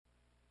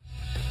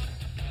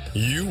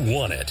You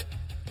want it.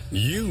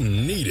 You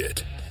need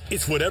it.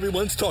 It's what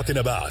everyone's talking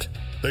about.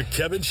 The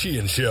Kevin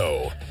Sheehan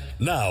Show.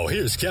 Now,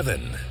 here's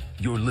Kevin.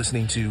 You're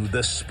listening to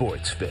The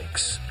Sports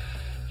Fix.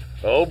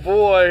 Oh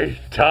boy,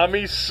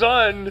 Tommy's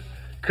son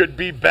could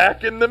be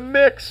back in the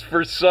mix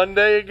for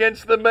Sunday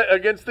against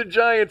the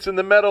Giants in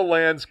the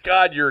Meadowlands.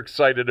 God, you're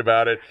excited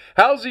about it.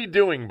 How's he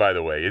doing, by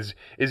the way? Is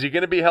he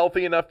going to be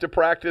healthy enough to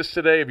practice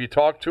today? Have you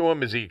talked to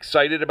him? Is he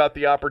excited about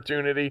the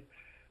opportunity?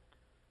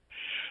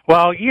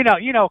 Well, you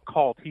know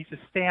Colt. He's a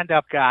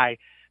stand-up guy,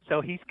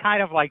 so he's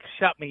kind of like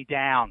shut me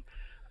down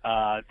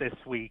this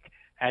week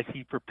as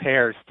he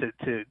prepares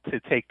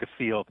to take the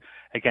field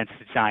against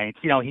the Giants.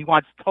 You know, he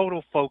wants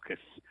total focus.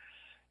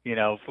 You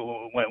know,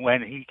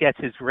 when he gets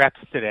his reps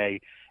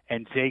today,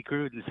 and Jay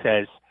Gruden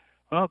says,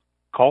 "Well,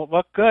 Colt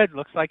looked good.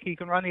 Looks like he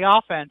can run the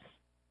offense."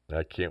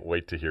 I can't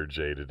wait to hear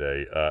Jay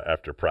today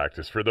after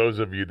practice. For those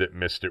of you that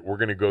missed it, we're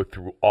going to go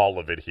through all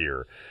of it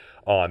here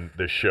on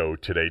the show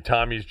today.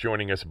 Tommy's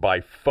joining us by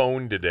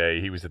phone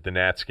today. He was at the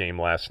Nats game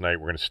last night.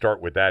 We're going to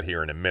start with that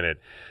here in a minute.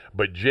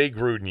 But Jay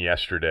Gruden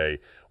yesterday,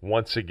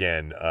 once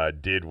again,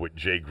 did what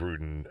Jay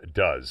Gruden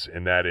does,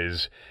 and that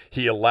is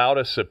he allowed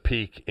us a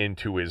peek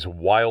into his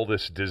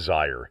wildest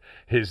desire,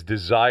 his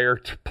desire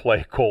to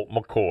play Colt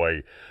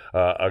McCoy,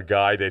 a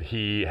guy that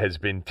he has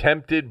been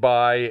tempted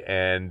by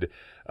and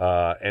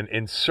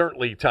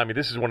certainly, Tommy,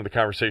 this is one of the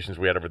conversations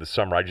we had over the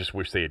summer. I just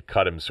wish they had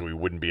cut him so he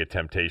wouldn't be a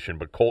temptation.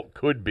 But Colt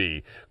could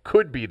be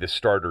the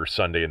starter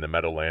Sunday in the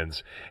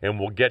Meadowlands, and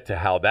we'll get to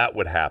how that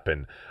would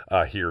happen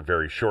here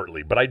very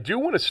shortly. But I do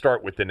want to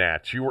start with the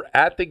Nats. You were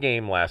at the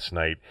game last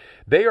night.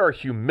 They are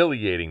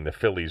humiliating the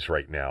Phillies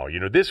right now. You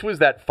know, this was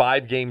that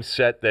 5-game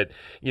set that,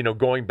 you know,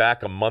 going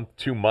back a month,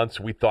 2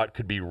 months, we thought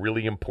could be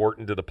really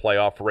important to the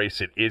playoff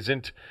race. It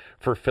isn't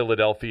for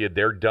Philadelphia.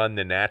 They're done.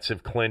 The Nats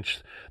have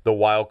clinched the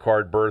wild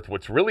card berth.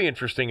 What's really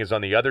interesting is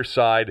on the other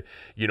side,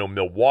 you know,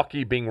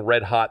 Milwaukee being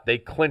red hot, they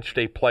clinched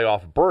a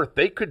playoff berth.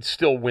 They could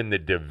still win the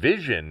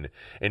division,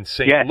 and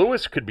St.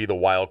 Louis could be the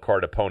wild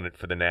card opponent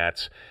for the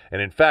Nats.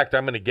 And in fact,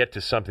 I'm going to get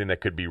to something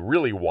that could be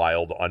really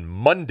wild on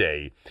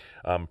Monday,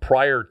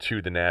 prior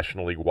to the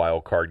National League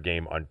wild card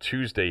game on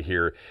Tuesday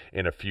here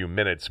in a few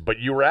minutes. But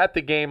you were at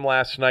the game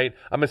last night.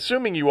 I'm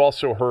assuming you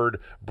also heard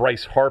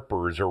Bryce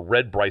Harper's or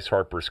read Bryce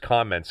Harper's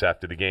comments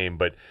after the game.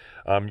 But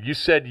you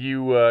said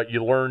you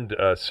learned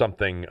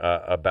something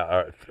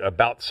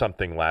about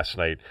something last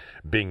night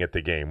being at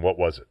the game. What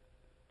was it?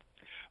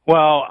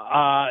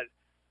 Well,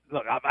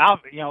 look,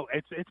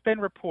 it's been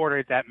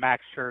reported that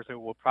Max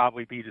Scherzer will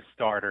probably be the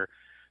starter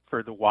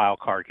for the wild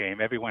card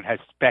game. Everyone has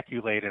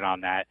speculated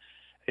on that.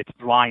 It's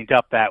lined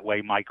up that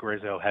way, Mike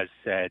Rizzo has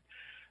said.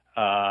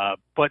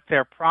 But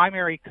their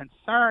primary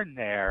concern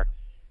there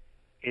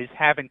is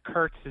having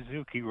Kurt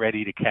Suzuki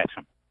ready to catch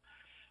him.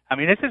 I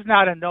mean, this is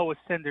not a Noah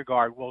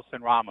Syndergaard,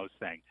 Wilson Ramos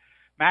thing.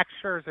 Max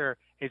Scherzer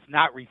is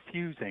not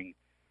refusing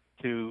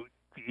to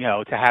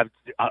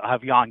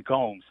have Yan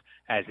Gomes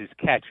as his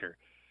catcher.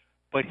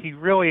 But he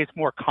really is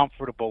more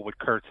comfortable with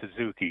Kurt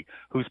Suzuki,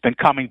 who's been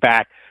coming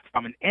back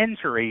from an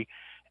injury,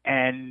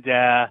 and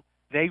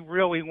they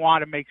really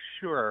want to make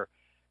sure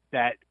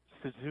that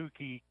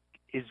Suzuki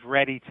is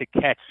ready to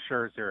catch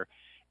Scherzer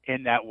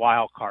in that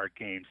wild card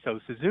game. So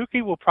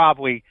Suzuki will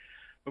probably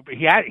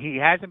he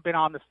hasn't been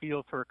on the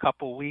field for a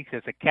couple of weeks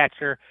as a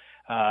catcher.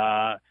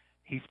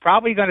 He's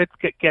probably going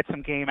to get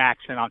some game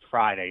action on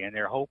Friday, and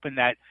they're hoping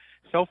that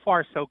so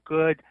far so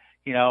good.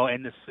 You know,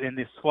 in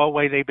this slow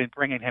way they've been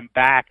bringing him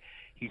back,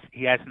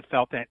 he hasn't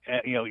felt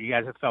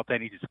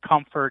any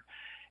discomfort,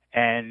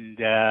 and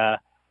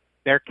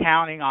they're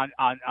counting on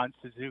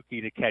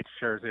Suzuki to catch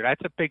Scherzer.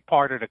 That's a big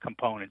part of the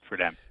component for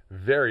them.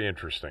 Very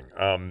interesting.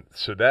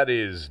 So that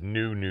is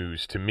new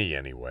news to me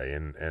anyway,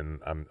 and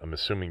I'm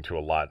assuming to a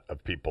lot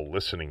of people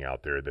listening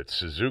out there that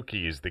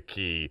Suzuki is the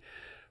key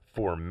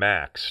for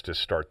Max to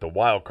start the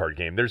wild card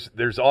game.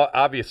 There's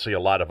obviously a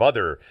lot of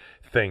other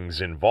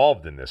things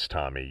involved in this,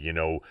 Tommy. You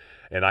know,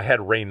 and I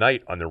had Ray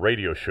Knight on the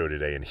radio show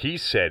today, and he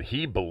said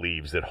he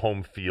believes that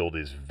home field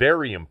is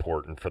very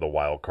important for the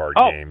wild card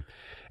game.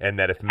 And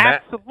that if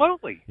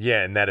absolutely,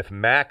 and that if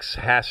Max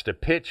has to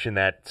pitch in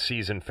that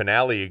season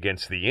finale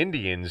against the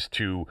Indians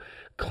to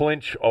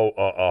clinch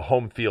a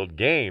home field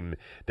game,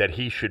 that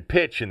he should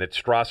pitch, and that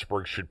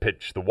Strasburg should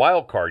pitch the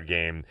wild card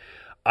game.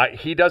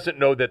 He doesn't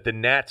know that the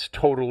Nats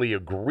totally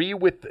agree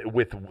with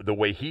the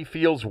way he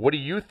feels. What do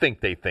you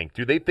think they think?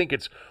 Do they think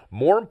it's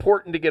more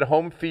important to get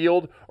home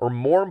field, or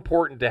more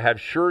important to have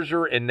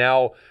Scherzer and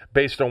now,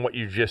 based on what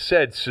you just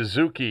said,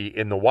 Suzuki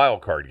in the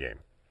wild card game?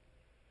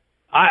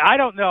 I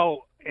don't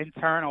know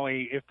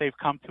internally if they've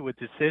come to a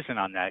decision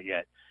on that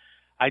yet.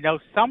 I know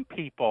some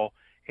people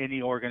in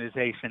the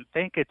organization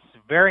think it's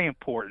very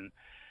important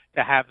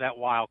to have that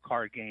wild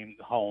card game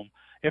home,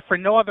 if for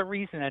no other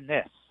reason than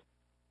this.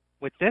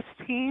 With this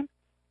team,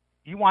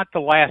 you want the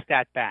last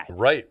at bat.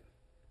 Right.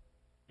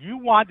 You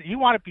want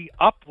to be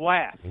up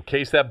last in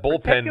case that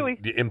bullpen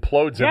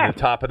implodes in the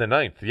top of the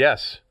ninth.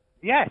 Yes.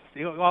 Yes.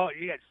 Well,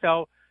 yeah.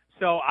 So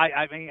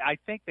I mean, I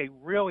think they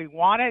really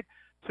want it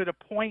to the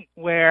point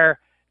where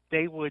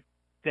they would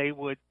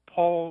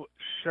pull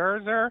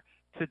Scherzer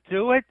to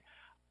do it,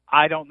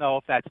 I don't know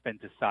if that's been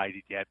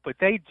decided yet. But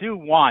they do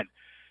want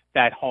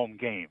that home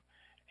game.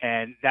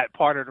 And that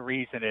part of the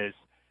reason is,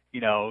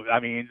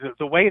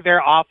 the way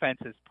their offense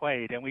is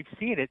played, and we've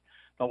seen it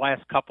the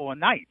last couple of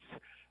nights,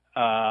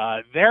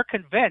 they're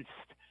convinced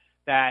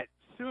that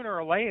sooner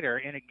or later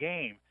in a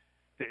game,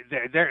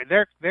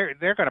 they're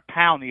going to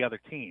pound the other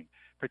team,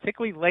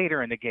 particularly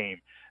later in the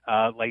game.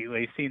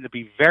 They seem to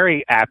be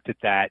very apt at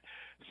that.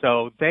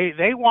 So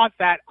they want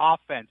that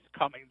offense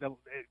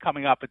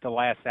coming up at the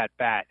last at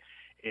bat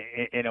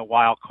in a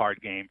wild card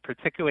game,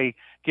 particularly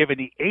given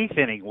the eighth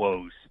inning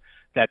woes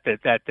that this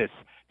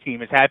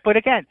team has had. But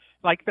again,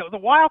 like the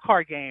wild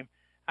card game,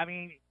 I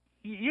mean,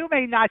 you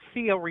may not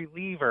see a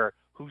reliever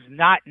who's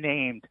not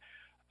named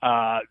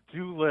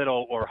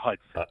Doolittle or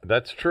Hudson.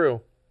 That's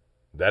true.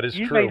 That is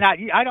you true. May not.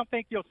 I don't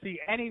think you'll see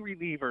any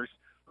relievers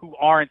who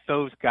aren't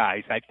those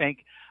guys. I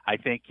think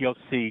you'll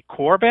see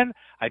Corbin.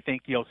 I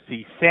think you'll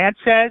see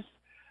Sanchez.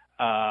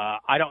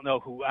 I don't know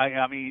who.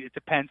 I mean, it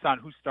depends on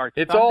who starts.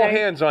 It's Sunday. all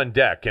hands on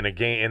deck in a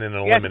game, in an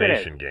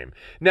elimination game.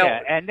 Now,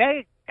 yeah,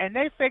 and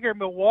they figure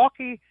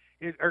Milwaukee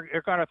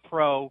are going to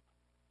throw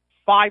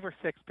 5 or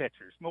 6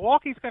 pitchers.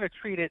 Milwaukee's going to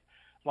treat it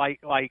like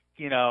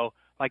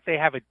they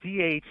have a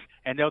DH,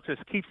 and they'll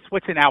just keep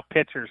switching out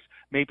pitchers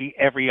maybe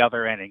every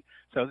other inning.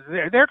 So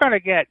they're going to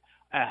get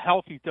a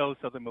healthy dose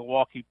of the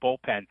Milwaukee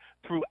bullpen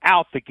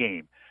throughout the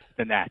game.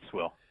 The Nats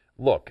will.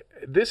 Look,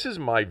 this is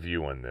my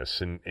view on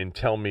this, and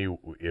tell me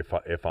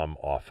if I'm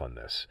off on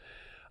this.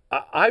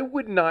 I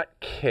would not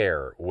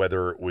care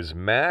whether it was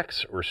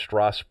Max or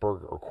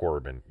Strasburg or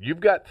Corbin.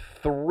 You've got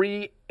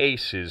 3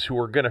 aces who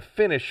are going to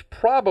finish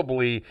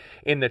probably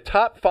in the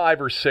top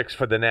 5 or 6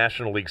 for the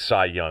National League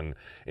Cy Young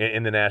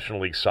in the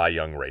National League Cy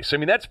Young race. I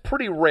mean, that's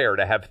pretty rare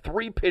to have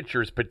 3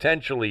 pitchers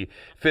potentially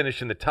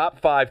finish in the top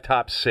 5,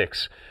 top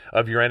 6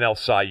 of your NL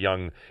Cy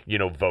Young,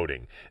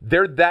 voting.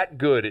 They're that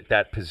good at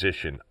that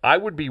position. I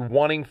would be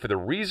wanting, for the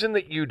reason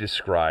that you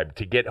described,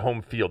 to get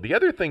home field. The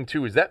other thing,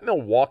 too, is that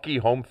Milwaukee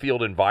home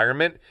field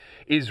environment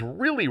is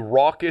really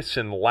raucous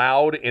and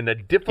loud and a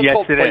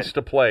difficult place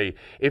to play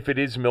if it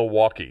is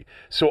Milwaukee.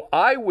 So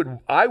I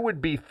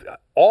would be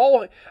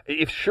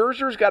if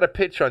Scherzer's got a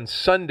pitch on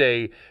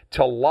Sunday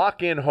to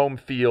lock in home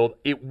field,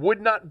 it would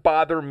not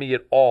bother me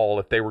at all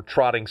if they were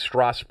trotting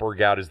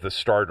Strasburg out as the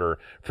starter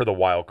for the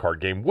wild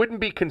card game. Wouldn't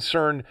be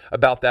concerned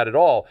about that at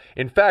all.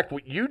 In fact,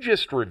 what you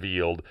just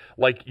revealed,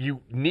 like,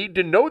 you need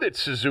to know that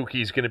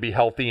Suzuki's going to be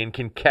healthy and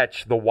can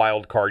catch the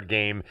wild card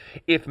game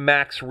if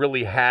Max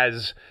really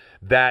has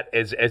that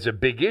as a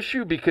big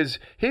issue, because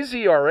his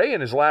ERA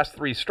in his last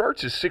 3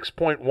 starts is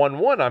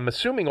 6.11. I'm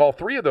assuming all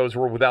 3 of those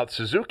were without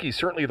Suzuki.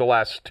 Certainly the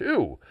last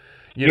 2,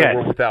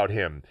 were without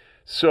him.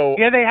 So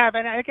yeah, they have.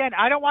 And again,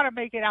 I don't want to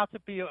make it out to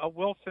be a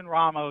Wilson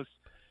Ramos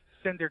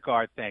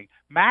Syndergaard thing.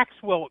 Max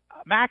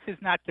is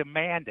not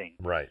demanding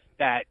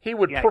that he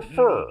would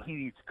prefer. He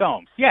needs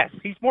Gomes. Yes,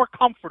 he's more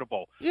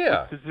comfortable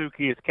with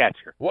Suzuki as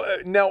catcher. Well,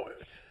 now,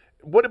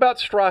 what about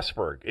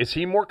Strasburg? Is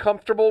he more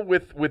comfortable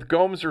with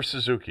Gomes or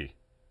Suzuki?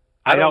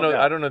 I don't know.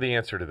 I don't know the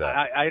answer to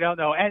that. I don't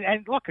know.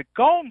 And look,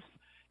 Gomes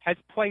has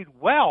played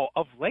well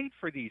of late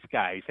for these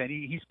guys, and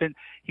he's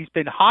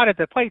been hot at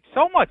the plate,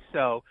 so much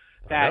so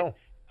that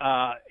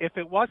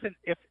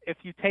if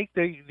you take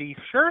the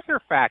Scherzer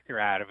factor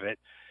out of it,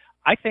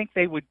 I think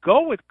they would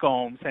go with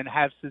Gomes and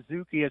have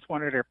Suzuki as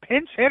one of their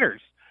pinch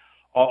hitters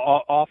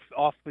off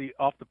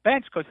the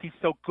bench, because he's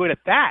so good at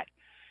that.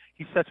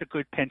 He's such a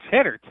good pinch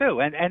hitter too,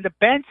 and the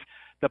bench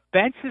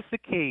is the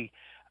key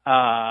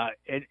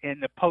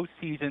in the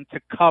postseason to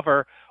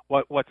cover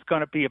what's going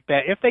to be a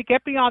bet. If they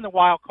get beyond the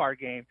wild card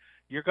game,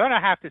 you're going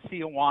to have to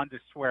see a Juan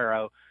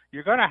Desuero.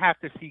 You're going to have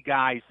to see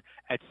guys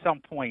at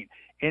some point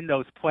in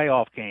those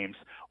playoff games.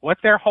 What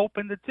they're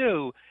hoping to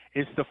do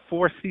is to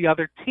force the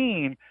other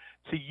team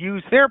to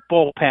use their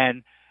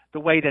bullpen the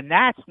way the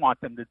Nats want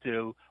them to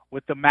do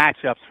with the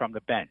matchups from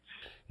the bench.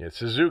 Yeah,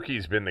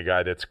 Suzuki's been the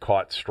guy that's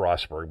caught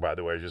Strasburg, by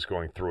the way, just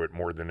going through it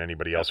more than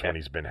anybody else when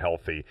he's been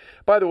healthy.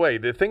 By the way,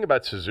 the thing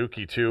about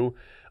Suzuki, too,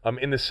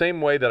 in the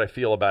same way that I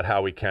feel about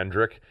Howie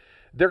Kendrick,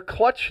 they're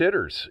clutch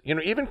hitters.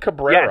 Even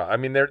Cabrera. I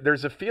mean,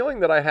 there's a feeling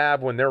that I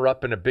have when they're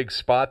up in a big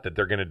spot that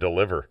they're going to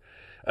deliver,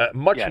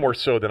 much more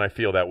so than I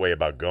feel that way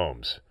about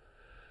Gomes.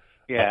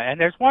 Yeah, and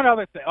there's one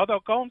other thing.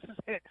 Although Gomes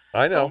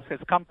has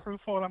come through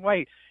for them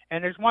late.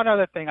 And there's one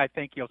other thing I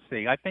think you'll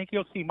see. I think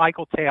you'll see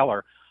Michael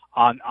Taylor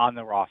on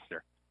the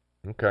roster.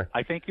 Okay.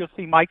 I think you'll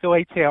see Michael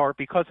A. Taylor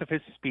because of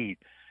his speed.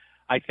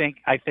 I think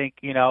I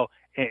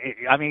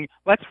mean,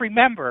 let's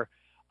remember,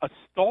 a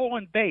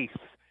stolen base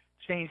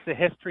changed the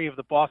history of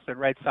the Boston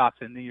Red Sox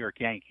and New York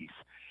Yankees.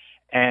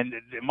 And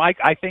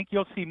I think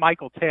you'll see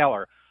Michael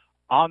Taylor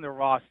on the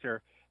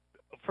roster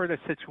for the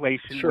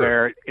situation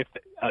where if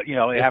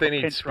they have a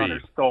pinch runner,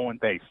 stolen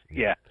base.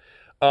 Yeah.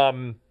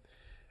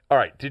 All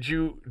right. Do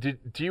you?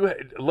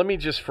 Let me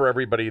just, for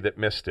everybody that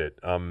missed it,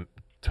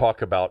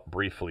 talk about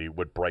briefly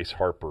what Bryce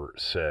Harper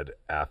said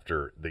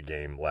after the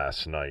game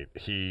last night.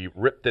 He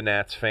ripped the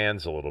Nats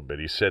fans a little bit.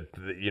 He said,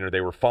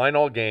 they were fine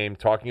all game,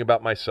 talking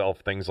about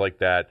myself, things like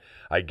that.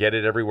 I get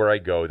it everywhere I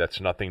go.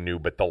 That's nothing new.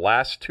 But the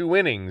last 2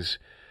 innings,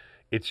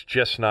 it's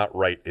just not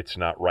right. It's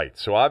not right.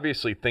 So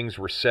obviously things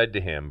were said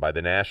to him by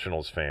the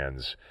Nationals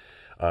fans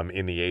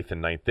in the 8th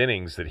and 9th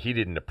innings that he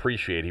didn't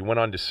appreciate. He went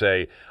on to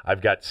say,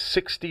 I've got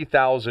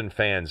 60,000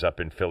 fans up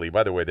in Philly.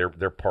 By the way,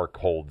 their park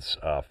holds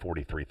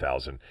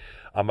 43,000.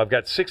 I've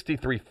got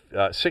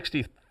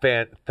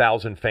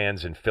 60,000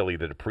 fans in Philly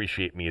that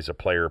appreciate me as a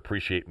player,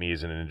 appreciate me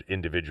as an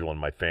individual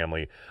and my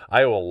family.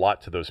 I owe a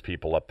lot to those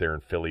people up there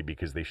in Philly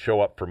because they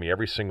show up for me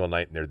every single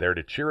night, and they're there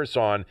to cheer us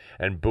on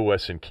and boo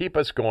us and keep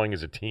us going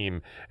as a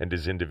team and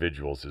as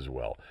individuals as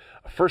well.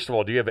 First of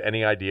all, do you have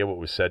any idea what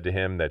was said to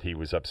him that he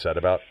was upset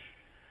about?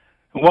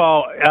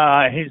 Well,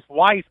 his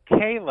wife,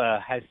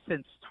 Kayla, has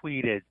since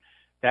tweeted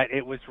that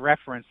it was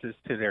references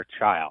to their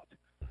child,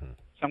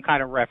 some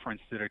kind of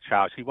reference to their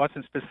child. She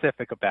wasn't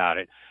specific about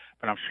it,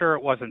 but I'm sure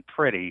it wasn't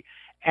pretty.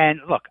 And,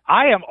 look,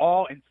 I am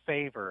all in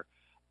favor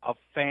of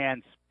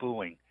fans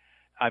booing.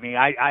 I mean,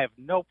 I have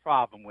no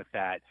problem with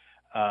that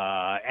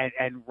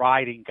and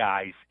riding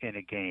guys in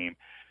a game.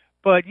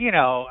 But,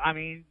 I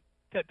mean,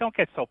 don't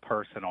get so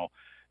personal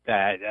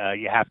that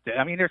you have to.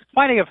 I mean, there's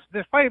plenty of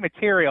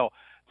material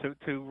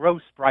to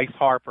roast Bryce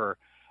Harper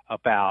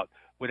about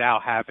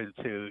without having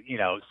to,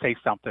 say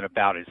something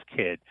about his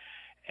kid.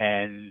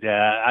 And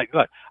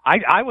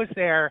I was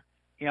there.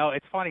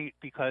 It's funny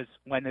because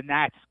when the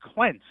Nats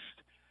clinched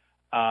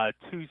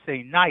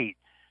Tuesday night,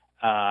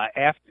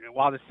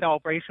 while the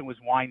celebration was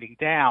winding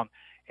down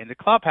in the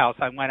clubhouse,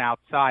 I went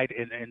outside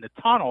in the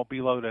tunnel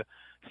below the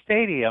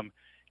stadium,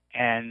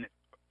 and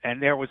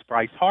there was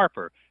Bryce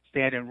Harper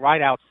standing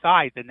right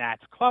outside the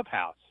Nats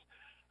clubhouse.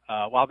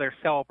 While they're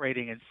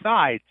celebrating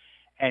inside,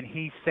 and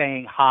he's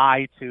saying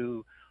hi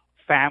to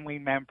family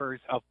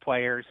members of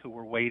players who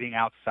were waiting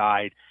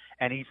outside,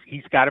 and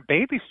he's got a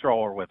baby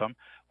stroller with him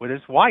with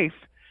his wife,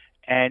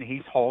 and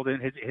he's holding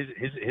his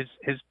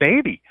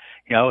baby,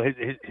 his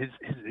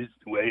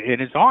in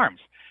his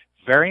arms.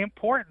 Very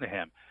important to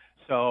him.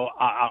 So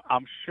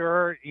I'm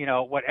sure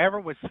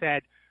whatever was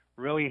said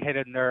really hit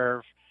a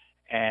nerve,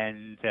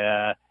 and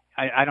I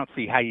don't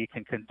see how you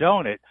can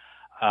condone it.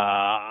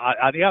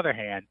 On the other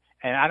hand.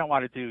 And I don't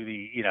want to do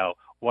the,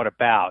 what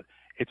about?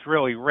 It's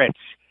really rich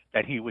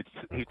that he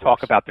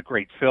talk about the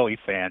great Philly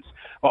fans.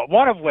 Well,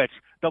 one of which,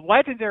 the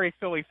legendary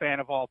Philly fan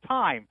of all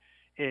time,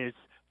 is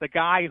the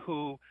guy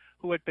who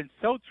had been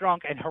so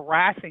drunk and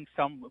harassing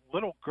some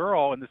little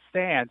girl in the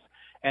stands,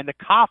 and the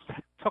cops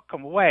took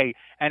him away.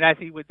 And as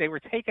they were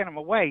taking him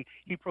away,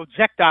 he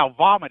projectile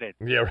vomited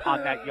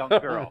on that young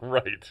girl.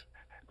 Right.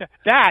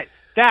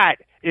 That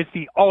is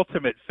the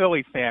ultimate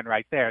Philly fan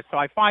right there. So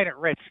I find it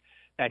rich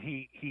that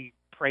he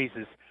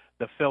praises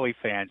the Philly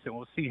fans, and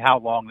we'll see how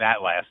long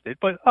that lasted.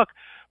 But look,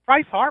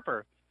 Bryce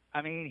Harper,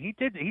 I mean, he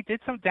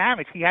did some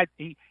damage. He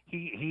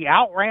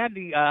outran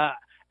the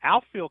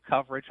outfield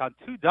coverage on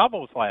 2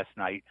 doubles last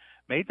night,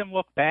 made them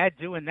look bad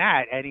doing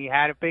that, and he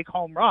had a big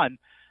home run.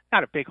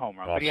 Not a big home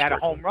run, but he had a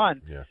home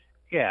run.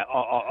 Yeah,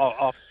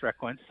 off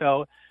Strickland.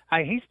 So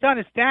he's done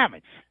his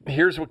damage.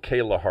 Here's what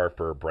Kayla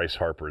Harper, Bryce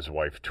Harper's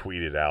wife,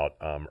 tweeted out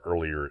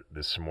earlier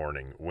this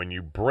morning. When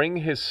you bring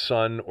his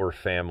son or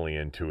family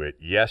into it,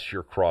 yes,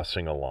 you're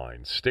crossing a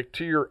line. Stick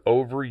to your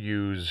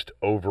overused,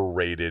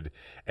 overrated,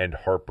 and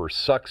Harper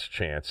sucks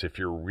chance if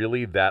you're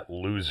really that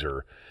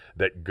loser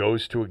that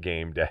goes to a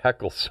game to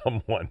heckle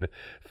someone.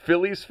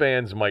 Phillies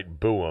fans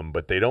might boo him,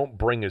 but they don't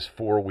bring his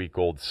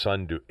 4-week-old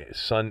son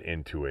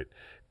into it.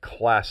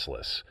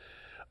 Classless.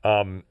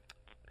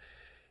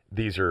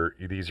 These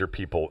are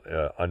people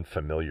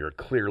unfamiliar,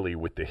 clearly,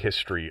 with the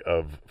history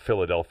of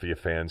Philadelphia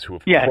fans who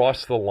have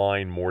crossed the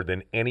line more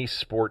than any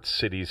sports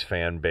city's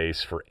fan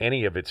base for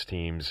any of its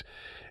teams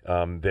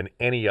than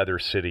any other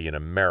city in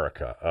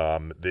America.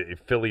 The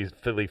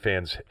Philly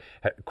fans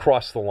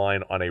cross the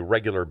line on a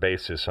regular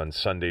basis on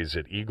Sundays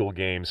at Eagle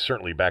games,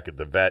 certainly back at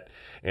the Vet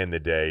in the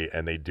day,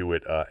 and they do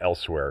it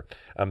elsewhere.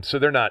 So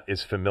they're not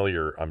as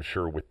familiar, I'm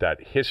sure, with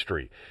that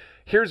history.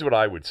 Here's what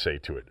I would say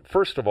to it.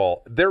 First of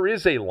all, there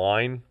is a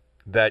line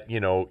that,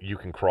 you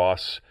can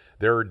cross.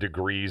 There are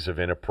degrees of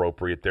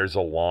inappropriate. There's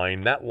a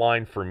line. That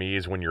line for me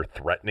is when you're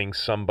threatening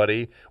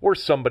somebody or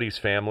somebody's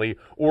family,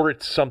 or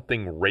it's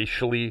something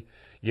racially,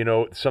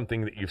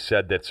 something that you've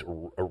said that's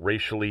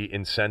racially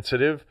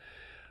insensitive.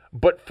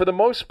 But for the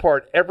most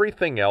part,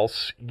 everything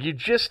else you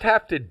just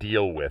have to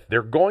deal with. There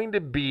are going to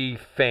be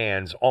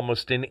fans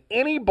almost in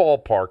any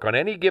ballpark on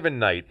any given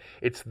night.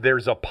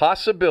 There's a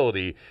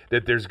possibility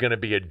that there's going to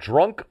be a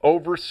drunk,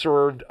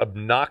 overserved,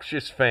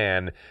 obnoxious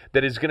fan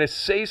that is going to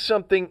say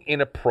something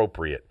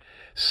inappropriate.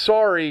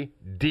 Sorry,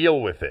 deal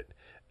with it.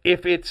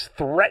 If it's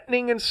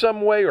threatening in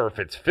some way, or if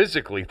it's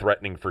physically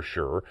threatening for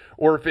sure,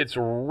 or if it's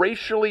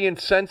racially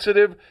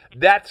insensitive,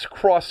 that's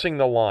crossing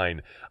the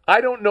line. I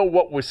don't know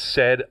what was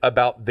said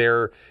about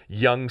their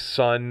young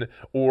son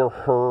or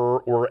her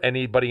or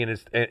anybody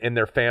in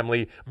their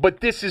family, but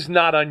this is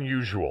not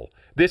unusual.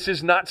 This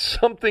is not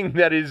something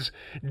that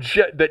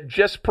that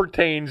just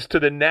pertains to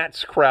the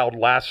Nats crowd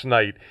last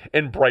night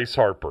and Bryce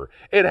Harper.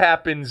 It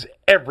happens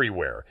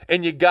everywhere,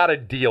 and you got to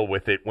deal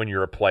with it when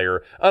you're a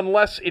player,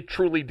 unless it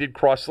truly did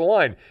cross the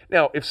line.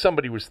 Now, if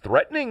somebody was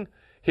threatening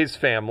his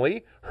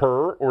family,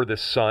 her or the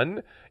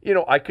son,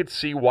 I could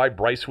see why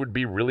Bryce would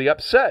be really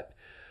upset.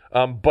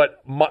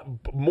 But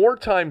more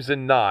times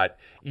than not,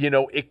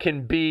 it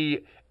could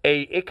be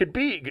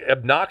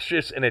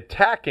obnoxious and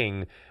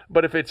attacking.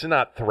 But if it's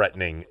not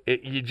threatening,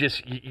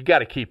 you got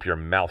to keep your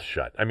mouth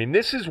shut. I mean,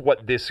 this is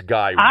what this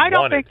guy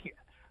wanted.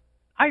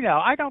 I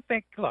don't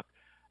think. Look,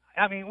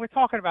 I mean, we're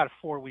talking about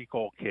a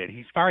 4-week-old kid.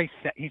 He's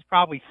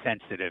probably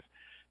sensitive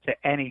to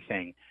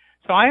anything.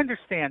 So I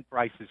understand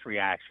Bryce's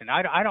reaction.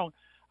 I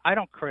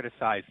don't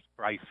criticize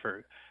Bryce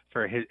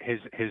for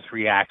his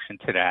reaction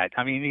to that.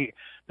 I mean,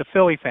 the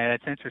Philly fan.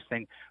 It's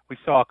interesting. We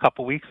saw a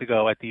couple weeks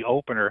ago at the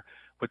opener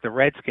with the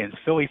Redskins.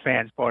 Philly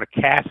fans bought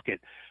a casket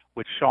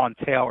with Sean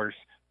Taylor's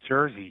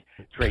jersey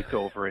draped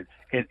over it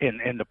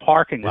in the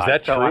parking lot. Is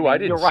that true? I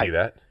didn't see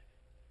that.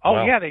 Oh,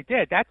 wow. Yeah, they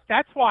did.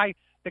 That's why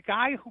the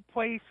guy who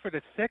plays for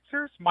the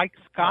Sixers, Mike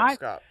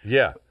Scott.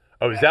 Yeah.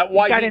 Oh, is that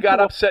why he got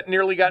upset,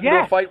 nearly got into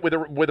a fight with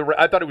a?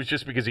 I thought it was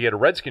just because he had a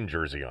Redskin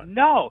jersey on.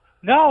 No,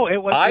 it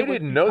was. I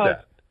didn't know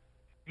that.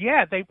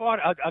 Yeah, they bought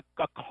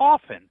a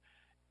coffin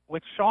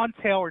with Sean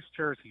Taylor's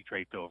jersey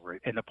draped over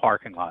it in the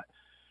parking lot.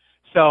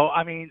 So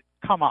I mean,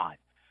 come on.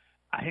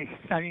 These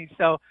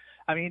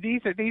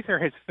are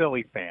his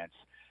Philly fans.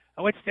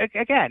 Which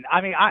again,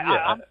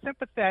 I'm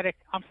sympathetic.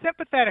 I'm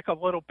sympathetic a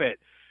little bit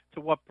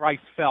to what Bryce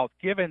felt,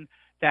 given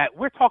that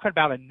we're talking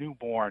about a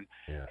newborn,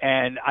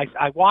 and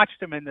I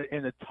watched him in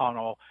the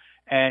tunnel,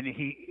 and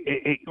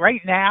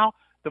right now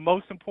the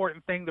most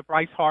important thing to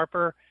Bryce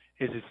Harper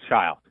is his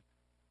child.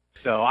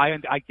 So I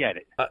get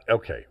it.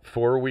 Okay,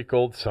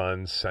 4-week-old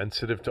son,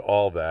 sensitive to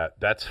all that.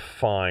 That's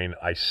fine.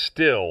 I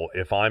still,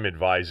 if I'm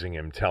advising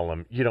him, tell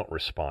him you don't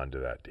respond to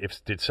that.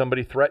 Did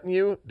somebody threaten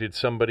you? Did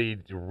somebody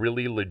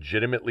really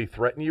legitimately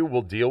threaten you?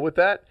 We'll deal with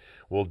that.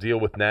 We'll deal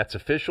with Nats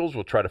officials.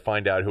 We'll try to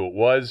find out who it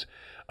was.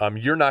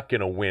 You're not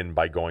going to win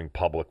by going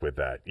public with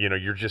that.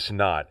 You're just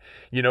not.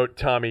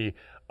 Tommy,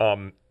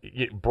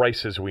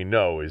 Bryce, as we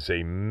know, is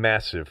a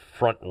massive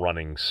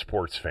front-running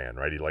sports fan,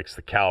 right? He likes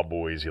the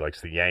Cowboys. He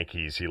likes the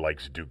Yankees. He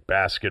likes Duke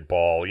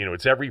basketball.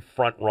 It's every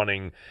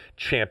front-running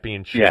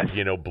championship,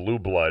 blue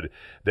blood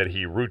that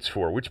he roots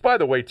for, which, by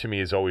the way, to me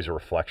is always a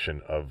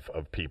reflection of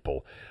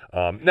people.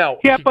 Now,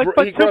 he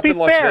grew up in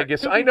Las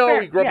Vegas. I know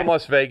he grew up in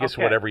Las Vegas,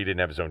 whatever. He didn't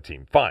have his own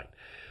team. Fine.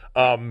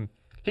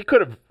 He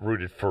could have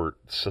rooted for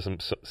some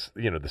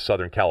the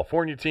Southern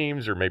California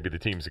teams or maybe the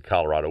teams in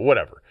Colorado,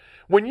 whatever.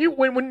 When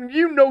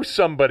you know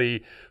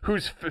somebody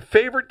whose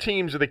favorite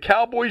teams are the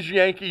Cowboys,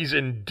 Yankees,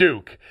 and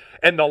Duke,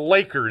 and the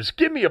Lakers,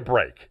 give me a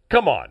break.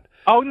 Come on.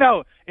 Oh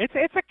no, it's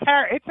a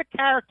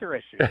character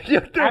issue.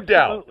 Yeah, no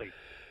doubt.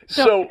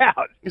 So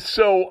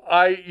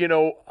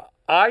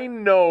I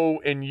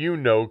know,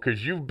 and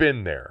because you've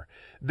been there.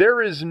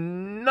 There is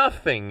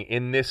nothing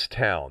in this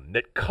town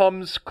that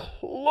comes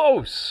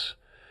close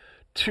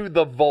to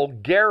the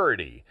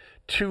vulgarity,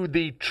 to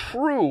the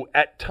true,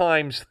 at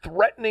times,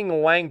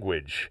 threatening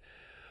language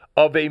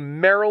of a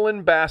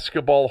Maryland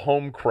basketball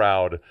home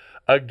crowd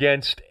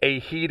against a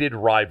heated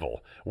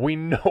rival. We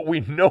know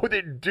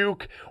that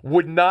Duke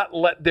would not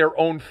let their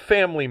own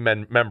family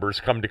members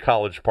come to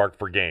College Park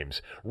for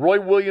games. Roy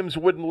Williams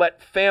wouldn't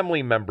let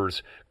family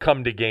members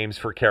come to games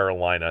for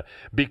Carolina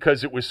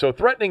because it was so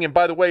threatening. And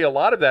by the way, a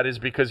lot of that is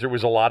because there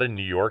was a lot of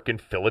New York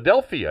and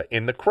Philadelphia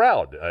in the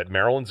crowd.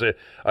 Maryland's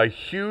a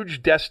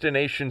huge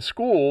destination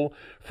school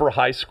for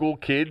high school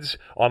kids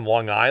on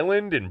Long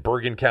Island, in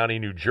Bergen County,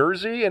 New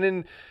Jersey, and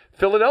in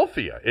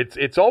Philadelphia.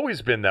 It's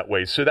always been that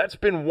way. So that's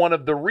been one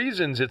of the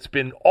reasons it's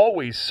been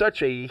always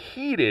such a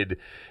heated,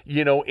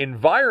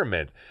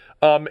 environment.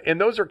 And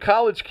those are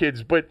college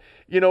kids, but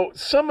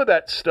some of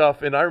that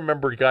stuff, and I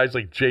remember guys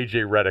like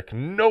J.J. Redick.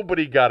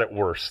 Nobody got it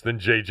worse than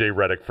J.J.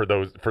 Redick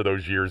for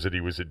those years that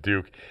he was at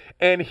Duke,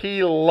 and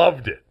he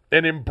loved it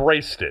and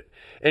embraced it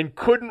and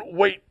couldn't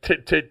wait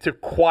to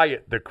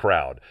quiet the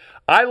crowd.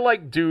 I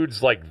like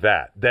dudes like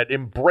that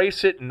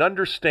embrace it and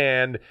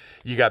understand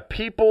you got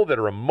people that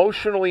are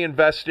emotionally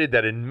invested,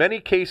 that in many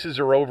cases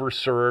are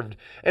overserved.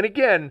 And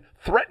again,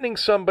 threatening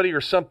somebody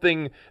or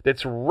something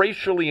that's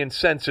racially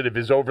insensitive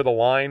is over the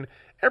line.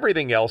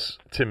 Everything else,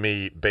 to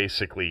me,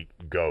 basically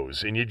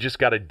goes. And you just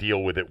got to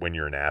deal with it when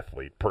you're an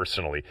athlete,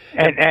 personally.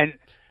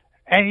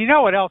 And you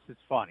know what else is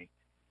funny?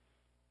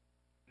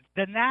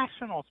 The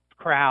Nationals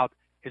crowd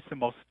is the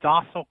most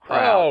docile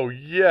crowd. Oh,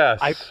 yes.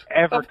 I've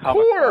ever come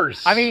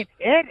across. I mean,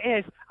 it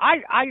is.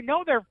 I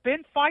know there have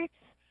been fights.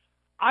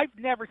 I've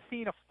never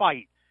seen a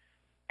fight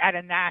at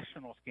a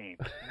Nationals game.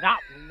 Not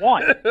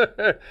one.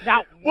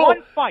 Not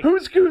one fight.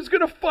 Who's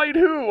going to fight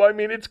who? I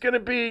mean, it's going to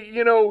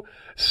be,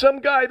 some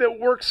guy that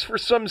works for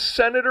some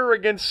senator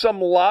against some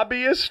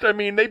lobbyist. I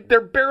mean,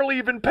 they're barely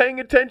even paying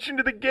attention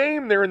to the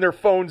game. They're in their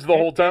phones the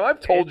whole time.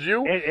 I've told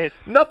you.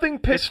 Nothing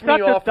pissed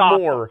me off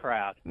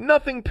more.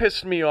 Nothing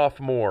pissed me off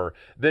more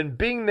than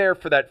being there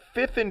for that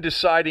fifth and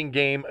deciding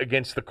game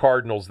against the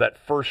Cardinals that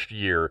first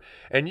year,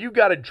 and you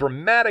got a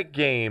dramatic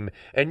game,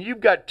 and you've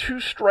got 2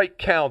 strike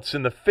counts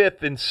in the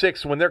 5th and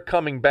 6th when they're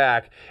coming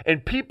back,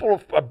 and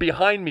people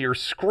behind me are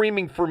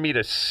screaming for me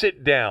to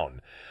sit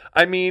down.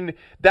 I mean,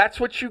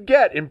 that's what you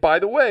get. And by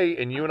the way,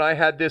 and you and I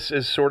had this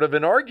as sort of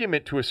an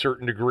argument to a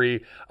certain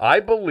degree, I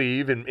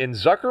believe, and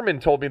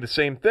Zuckerman told me the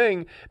same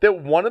thing, that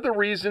one of the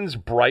reasons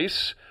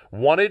Bryce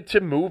wanted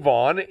to move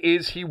on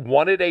is he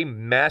wanted a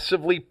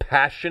massively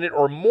passionate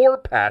or more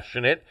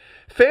passionate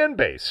fan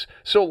base.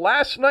 So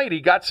last night he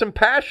got some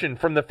passion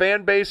from the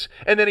fan base,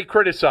 and then he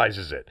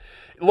criticizes it.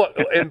 Look,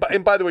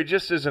 and by the way,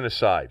 just as an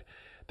aside,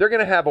 they're going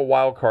to have a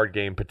wild card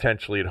game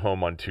potentially at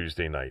home on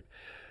Tuesday night.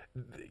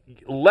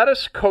 Let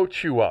us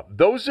coach you up.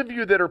 Those of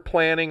you that are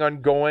planning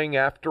on going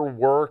after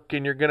work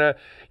and you're going to,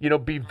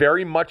 be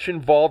very much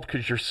involved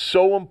because you're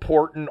so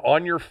important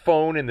on your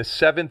phone in the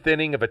 7th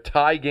inning of a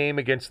tie game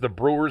against the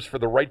Brewers for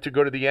the right to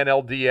go to the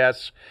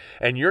NLDS,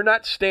 and you're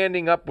not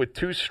standing up with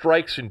 2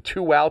 strikes and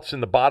 2 outs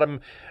in the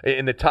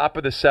top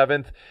of the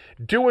 7th,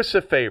 do us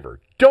a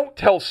favor. Don't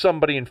tell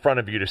somebody in front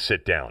of you to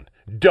sit down.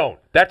 Don't.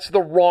 That's the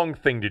wrong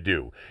thing to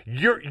do.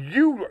 You're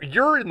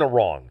in the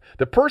wrong.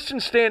 The person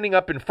standing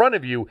up in front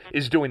of you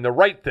is doing the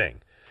right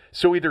thing.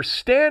 So either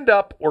stand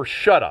up or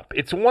shut up.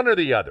 It's one or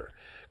the other.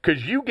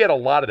 Because you get a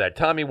lot of that.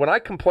 Tommy, when I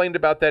complained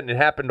about that, and it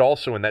happened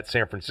also in that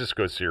San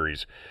Francisco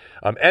series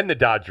and the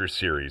Dodgers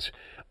series,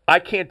 I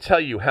can't tell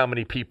you how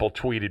many people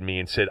tweeted me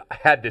and said, I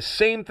had the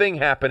same thing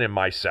happen in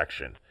my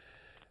section.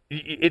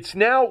 It's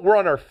now, we're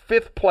on our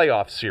 5th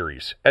playoff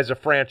series as a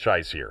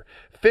franchise here.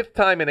 5th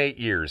time in 8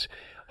 years.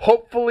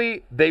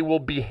 Hopefully, they will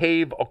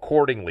behave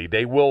accordingly.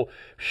 They will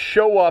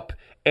show up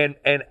and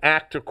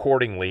act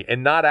accordingly,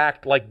 and not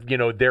act like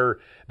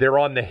they're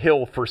on the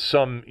hill for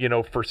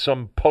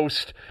some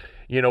post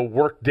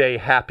workday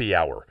happy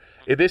hour.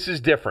 This is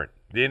different.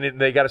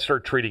 They got to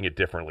start treating it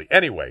differently.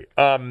 Anyway,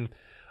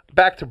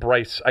 back to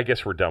Bryce. I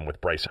guess we're done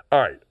with Bryce. All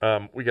right,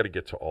 we got to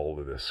get to all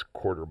of this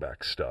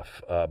quarterback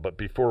stuff. But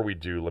before we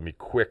do, let me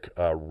quick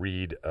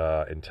read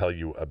and tell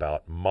you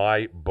about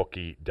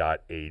mybookie.ag.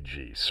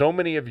 So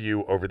many of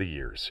you over the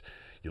years,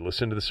 you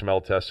listen to the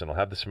smell test, and I'll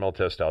have the smell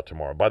test out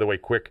tomorrow. By the way,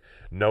 quick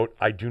note,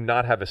 I do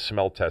not have a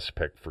smell test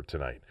pick for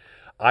tonight.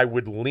 I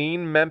would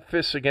lean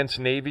Memphis against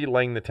Navy,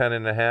 laying the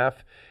 10.5,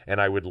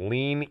 and I would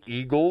lean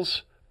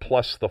Eagles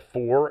plus the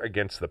 4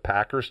 against the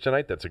Packers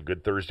tonight. That's a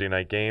good Thursday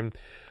night game.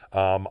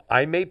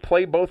 I may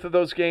play both of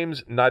those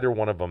games. Neither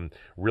one of them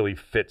really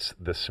fits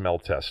the smell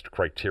test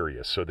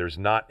criteria, so there's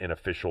not an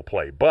official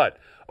play. But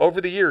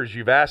over the years,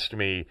 you've asked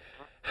me,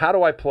 how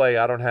do I play?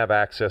 I don't have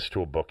access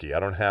to a bookie.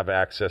 I don't have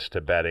access to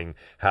betting.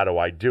 How do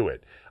I do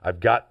it? I've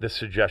got the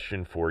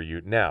suggestion for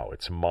you now.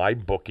 It's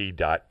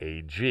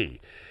mybookie.ag.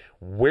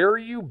 Where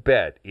you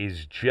bet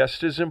is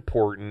just as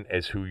important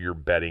as who you're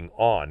betting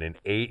on. And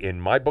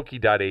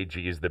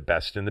mybookie.ag is the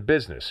best in the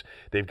business.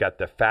 They've got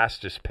the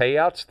fastest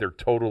payouts. They're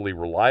totally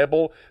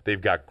reliable.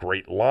 They've got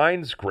great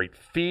lines, great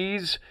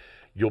fees.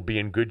 You'll be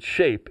in good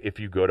shape if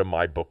you go to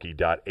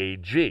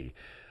mybookie.ag.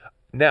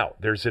 Now,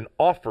 there's an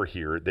offer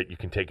here that you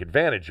can take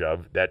advantage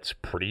of that's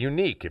pretty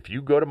unique. If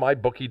you go to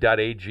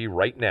mybookie.ag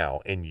right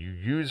now and you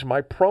use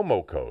my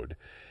promo code,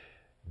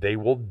 they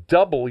will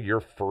double your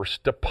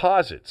first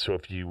deposit. So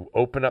if you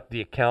open up the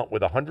account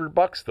with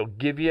 $100, they'll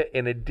give you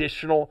an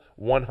additional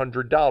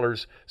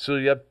 $100, so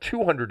you have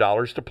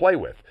 $200 to play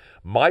with.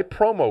 My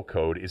promo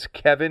code is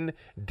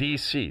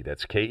KevinDC.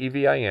 That's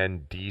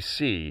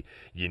KEVIN-DC.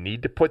 You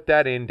need to put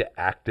that in to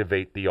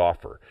activate the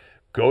offer.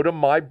 Go to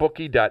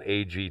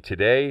mybookie.ag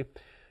today.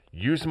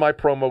 Use my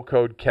promo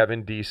code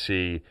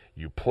KevinDC.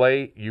 You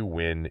play, you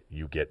win,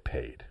 you get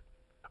paid.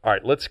 All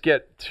right, let's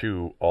get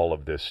to all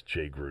of this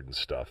Jay Gruden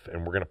stuff.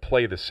 And we're going to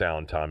play the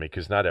sound, Tommy,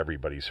 because not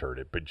everybody's heard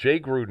it. But Jay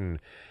Gruden,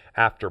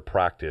 after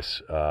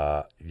practice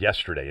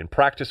yesterday, and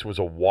practice was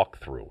a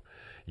walkthrough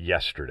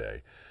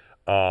yesterday,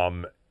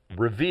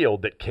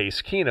 revealed that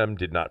Case Keenum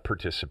did not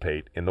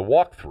participate in the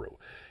walkthrough.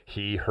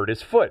 He hurt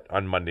his foot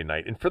on Monday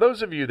night. And for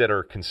those of you that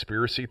are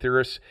conspiracy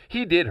theorists,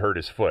 he did hurt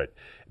his foot.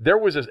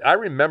 I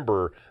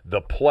remember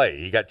the play.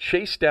 He got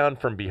chased down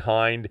from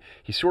behind.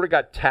 He sort of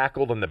got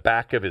tackled on the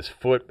back of his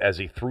foot as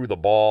he threw the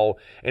ball.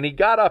 And he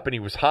got up and he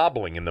was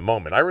hobbling in the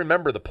moment. I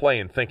remember the play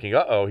and thinking,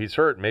 uh-oh, he's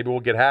hurt. Maybe we'll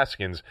get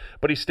Haskins.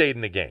 But he stayed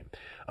in the game.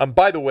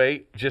 By the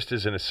way, just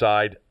as an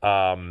aside,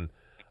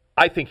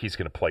 I think he's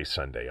going to play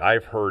Sunday.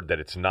 I've heard that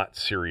it's not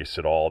serious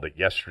at all, that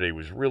yesterday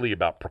was really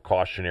about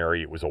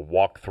precautionary. It was a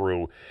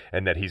walkthrough,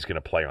 and that he's going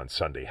to play on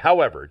Sunday.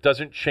 However, it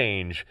doesn't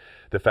change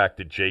the fact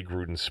that Jay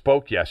Gruden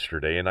spoke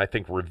yesterday and I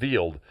think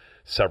revealed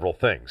several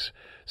things.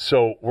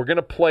 So we're going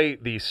to play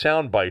the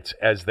sound bites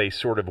as they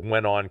sort of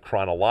went on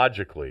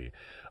chronologically.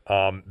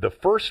 The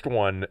first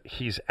one,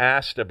 he's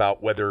asked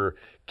about whether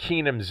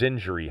Keenum's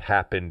injury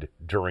happened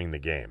during the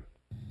game.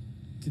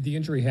 Did the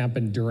injury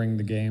happen during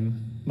the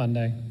game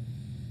Monday?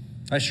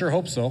 I sure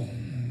hope so.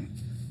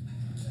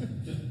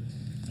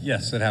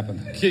 Yes, it happened.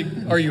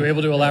 Are you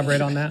able to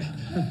elaborate on that?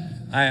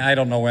 I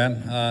don't know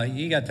when.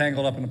 He got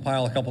tangled up in a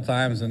pile a couple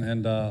times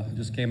and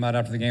just came out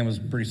after the game, was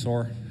pretty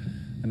sore.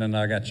 And then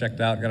I got checked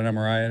out, got an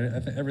MRI. I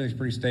think everything's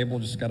pretty stable,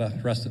 just got to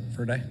rest it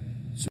for a day.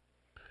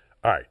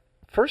 All right.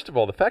 First of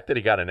all, the fact that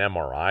he got an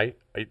MRI,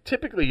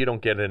 typically you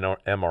don't get an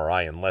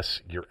MRI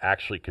unless you're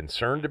actually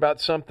concerned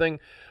about something.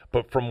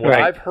 But from what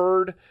I've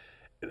heard,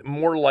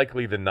 more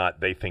likely than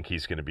not, they think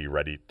he's going to be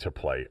ready to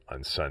play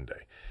on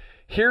Sunday.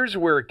 Here's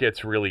where it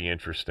gets really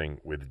interesting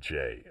with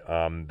Jay.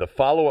 The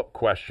follow-up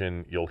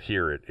question, you'll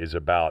hear it, is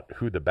about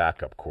who the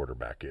backup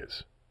quarterback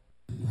is.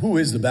 Who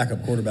is the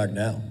backup quarterback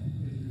now?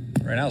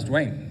 Right now it's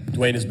Dwayne.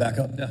 Dwayne is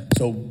backup? Yeah.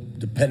 So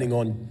depending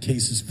on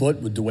Case's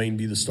foot, would Dwayne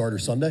be the starter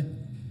Sunday?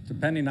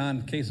 Depending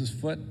on Case's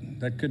foot,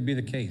 that could be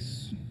the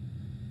case.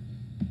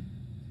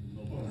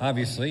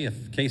 Obviously,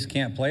 if Case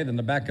can't play, then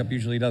the backup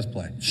usually does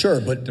play. Sure,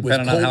 but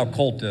depending on how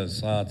Colt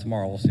is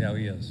tomorrow, we'll see how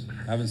he is.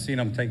 I haven't seen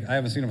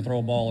him throw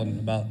a ball in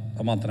about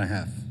a month and a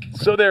half.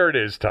 So there it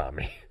is,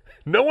 Tommy.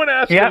 No one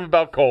asked him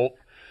about Colt,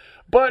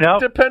 but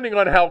depending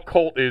on how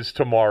Colt is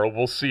tomorrow,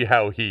 we'll see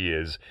how he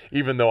is,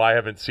 even though I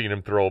haven't seen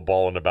him throw a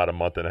ball in about a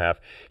month and a half.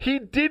 He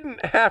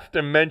didn't have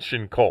to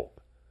mention Colt.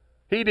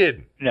 He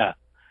didn't. No.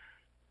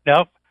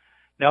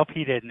 Nope,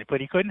 he didn't.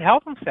 But he couldn't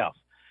help himself.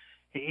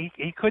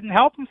 He couldn't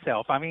help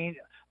himself. I mean,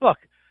 look,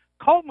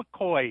 Colt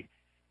McCoy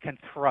can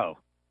throw,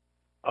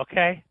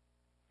 okay?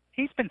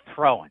 He's been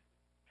throwing.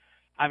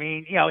 I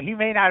mean, he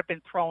may not have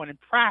been throwing in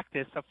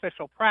practice,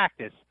 official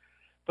practice,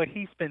 but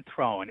he's been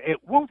throwing. It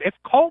won't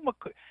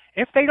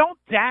if they don't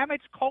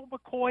damage Colt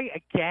McCoy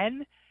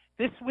again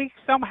this week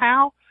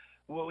somehow,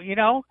 well,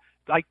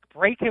 like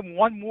break him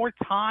one more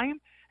time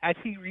as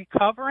he's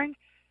recovering,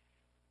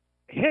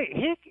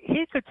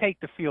 he could take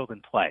the field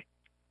and play.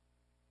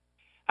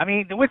 I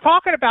mean, we're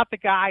talking about the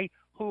guy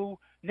who,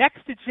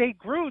 next to Jay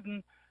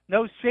Gruden,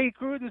 knows Jay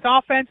Gruden's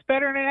offense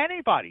better than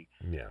anybody.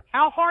 Yeah.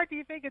 How hard do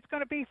you think it's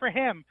going to be for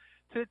him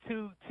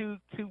to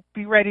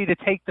be ready to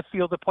take the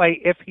field to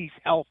play if he's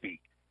healthy?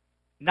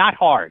 Not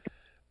hard.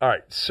 All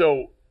right,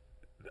 so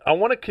I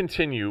want to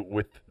continue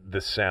with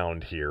the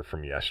sound here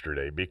from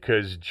yesterday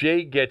because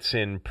Jay gets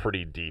in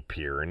pretty deep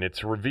here, and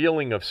it's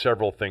revealing of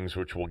several things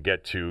which we'll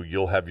get to.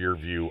 You'll have your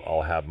view,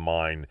 I'll have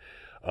mine.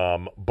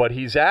 But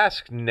he's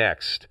asked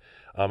next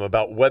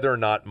about whether or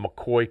not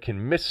McCoy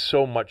can miss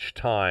so much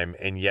time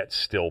and yet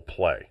still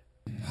play.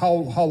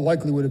 How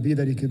likely would it be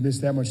that he could miss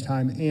that much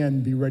time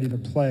and be ready to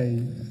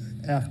play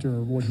after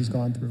what he's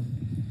gone through?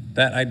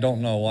 That I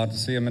don't know. We'll have to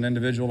see him an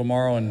individual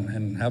tomorrow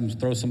and have him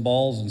throw some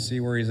balls and see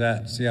where he's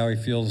at, see how he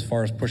feels as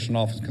far as pushing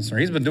off is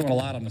concerned. He's been doing a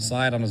lot on the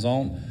side on his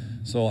own,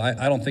 so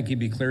I don't think he'd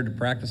be cleared to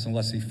practice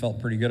unless he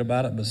felt pretty good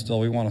about it, but still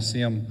we want to see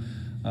him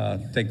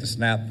take the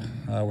snap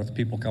with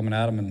people coming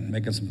at him and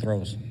making some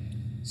throws.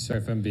 Sorry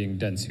if I'm being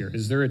dense here.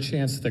 Is there a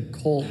chance that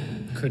Colt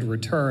could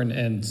return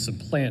and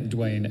supplant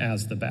Dwayne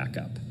as the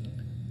backup?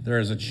 There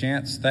is a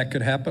chance that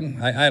could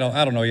happen. I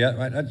don't know yet.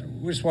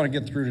 We just want to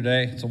get through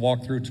today. It's a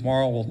walkthrough.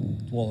 Tomorrow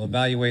we'll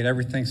evaluate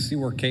everything, see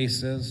where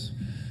Case is.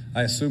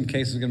 I assume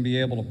Case is going to be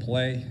able to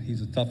play.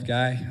 He's a tough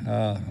guy.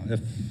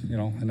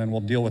 And then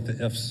we'll deal with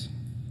the ifs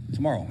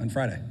tomorrow and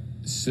Friday.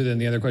 So then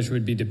the other question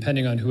would be,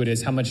 depending on who it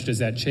is, how much does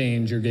that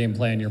change your game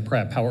plan, your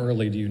prep? How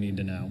early do you need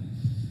to know?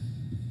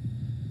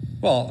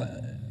 Well,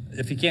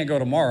 if he can't go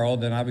tomorrow,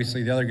 then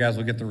obviously the other guys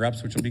will get the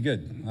reps, which will be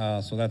good.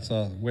 So that's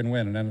a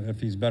win-win. And then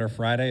if he's better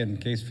Friday and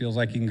Case feels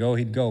like he can go,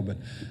 he'd go. But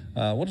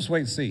we'll just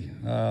wait and see.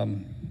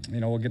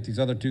 We'll get these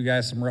other two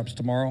guys some reps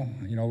tomorrow.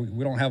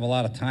 We don't have a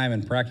lot of time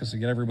in practice to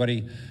get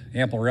everybody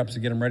ample reps to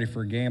get them ready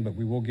for a game, but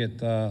we will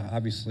get,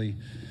 obviously,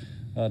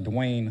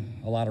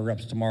 Dwayne a lot of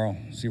reps tomorrow,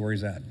 see where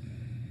he's at.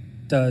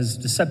 Does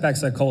the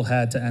setbacks that Colt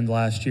had to end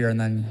last year and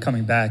then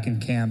coming back in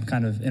camp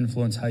kind of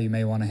influence how you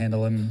may want to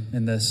handle him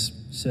in this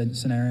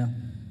scenario?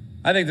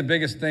 I think the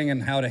biggest thing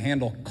in how to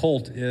handle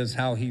Colt is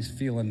how he's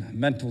feeling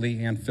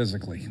mentally and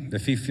physically.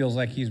 If he feels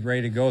like he's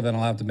ready to go, then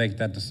I'll have to make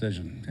that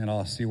decision, and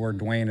I'll see where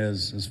Dwayne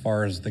is as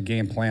far as the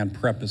game plan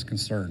prep is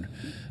concerned.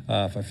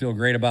 If I feel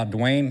great about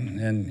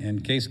Dwayne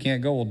and Case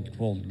can't go,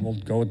 we'll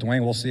go with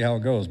Dwayne. We'll see how it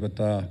goes. But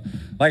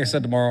like I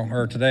said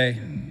today,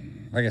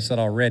 like I said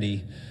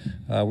already,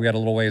 we got a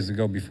little ways to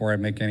go before I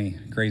make any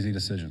crazy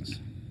decisions.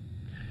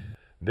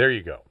 There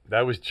you go.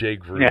 That was Jay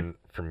Gruden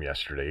from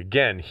yesterday.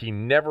 Again, he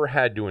never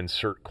had to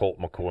insert Colt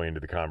McCoy into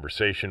the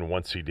conversation.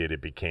 Once he did,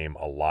 it became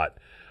a lot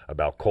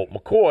about Colt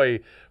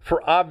McCoy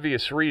for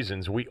obvious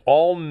reasons. We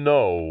all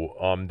know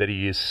that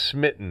he is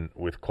smitten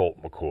with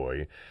Colt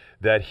McCoy,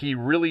 that he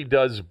really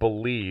does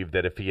believe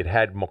that if he had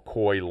had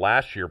McCoy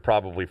last year,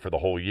 probably for the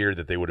whole year,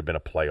 that they would have been a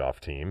playoff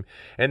team,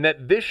 and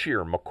that this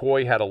year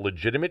McCoy had a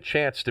legitimate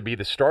chance to be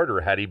the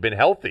starter had he been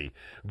healthy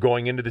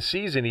going into the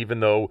season, even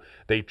though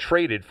they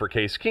traded for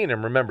Case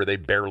Keenum. Remember, they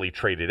barely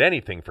traded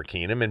anything for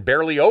Keenum and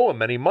barely owe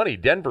him any money.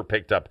 Denver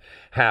picked up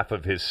half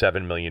of his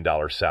 $7 million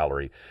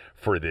salary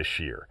for this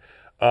year.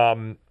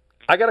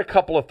 I got a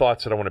couple of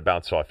thoughts that I want to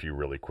bounce off you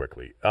really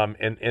quickly,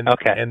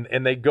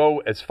 and they go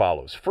as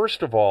follows.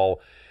 First of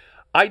all,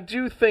 I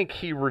do think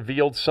he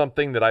revealed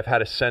something that I've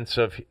had a sense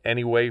of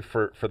anyway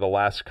for the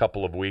last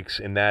couple of weeks,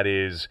 and that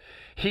is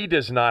he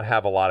does not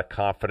have a lot of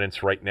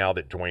confidence right now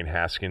that Dwayne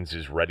Haskins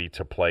is ready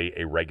to play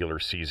a regular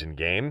season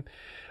game,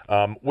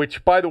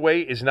 which, by the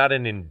way, is not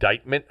an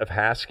indictment of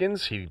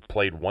Haskins. He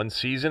played one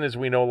season, as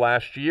we know,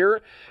 last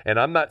year, and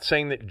I'm not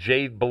saying that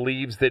Jay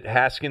believes that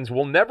Haskins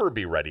will never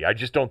be ready. I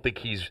just don't think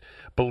he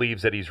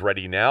believes that he's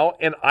ready now,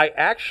 and I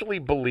actually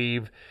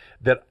believe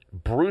that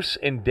Bruce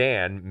and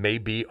Dan may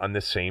be on the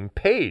same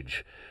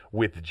page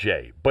with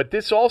Jay. But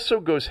this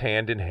also goes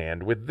hand in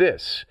hand with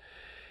this.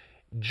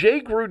 Jay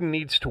Gruden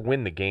needs to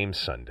win the game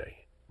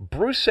Sunday.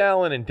 Bruce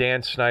Allen and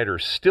Dan Snyder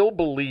still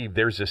believe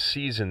there's a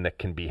season that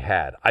can be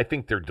had. I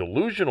think they're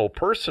delusional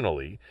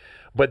personally,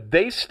 but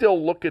they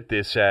still look at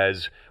this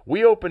as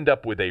we opened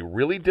up with a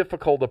really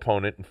difficult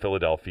opponent in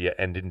Philadelphia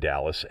and in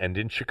Dallas and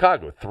in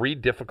Chicago. 3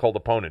 difficult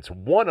opponents.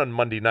 One on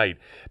Monday night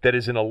that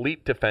is an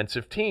elite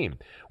defensive team.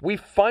 We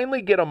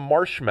finally get a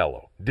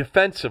marshmallow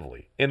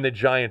defensively in the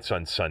Giants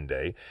on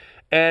Sunday,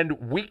 and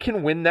we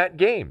can win that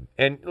game.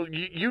 And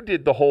you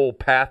did the whole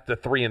path to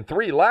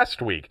 3-3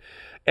 last week.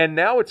 And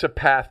now it's a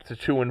path to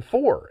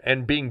 2-4,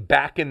 and being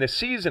back in the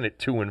season at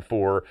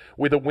 2-4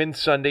 with a win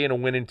Sunday and a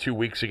win in 2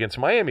 weeks against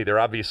Miami. They're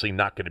obviously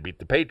not going to beat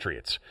the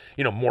Patriots.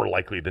 More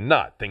likely than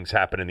not. Things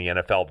happen in the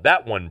NFL.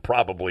 That one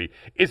probably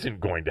isn't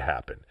going to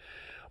happen.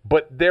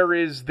 But there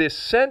is this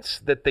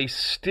sense that they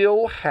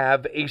still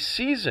have a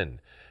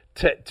season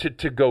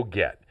to go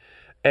get.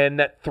 And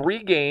that 3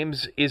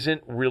 games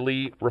isn't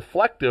really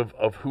reflective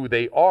of who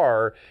they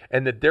are,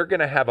 and that they're going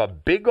to have a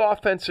big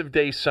offensive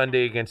day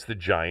Sunday against the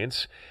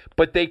Giants,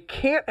 but they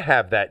can't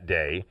have that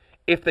day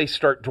if they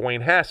start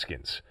Dwayne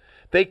Haskins.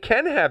 They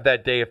can have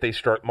that day if they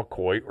start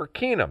McCoy or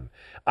Keenum.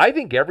 I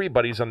think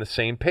everybody's on the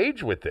same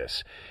page with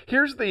this.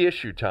 Here's the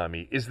issue,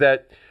 Tommy, is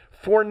that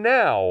for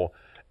now,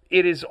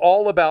 it is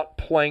all about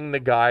playing the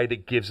guy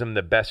that gives him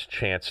the best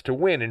chance to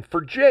win. And for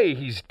Jay,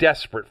 he's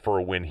desperate for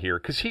a win here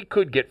because he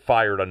could get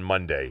fired on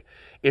Monday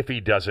if he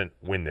doesn't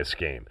win this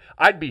game.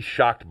 I'd be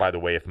shocked, by the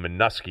way, if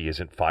Minuski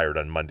isn't fired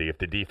on Monday if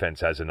the defense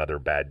has another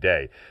bad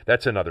day.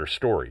 That's another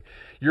story.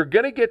 You're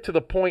going to get to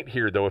the point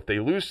here, though, if they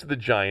lose to the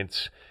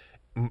Giants,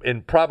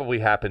 and probably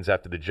happens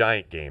after the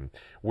Giant game,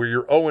 where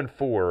you're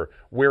 0-4,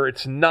 where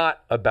it's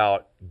not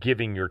about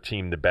giving your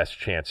team the best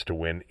chance to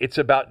win. It's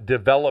about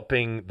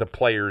developing the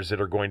players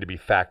that are going to be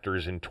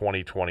factors in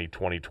 2020,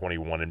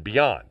 2021, and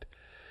beyond.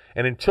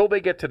 And until they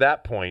get to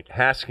that point,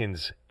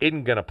 Haskins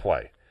isn't going to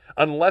play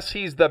unless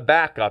he's the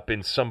backup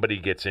and somebody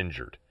gets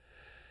injured.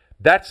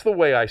 That's the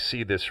way I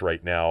see this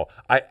right now.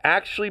 I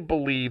actually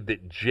believe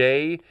that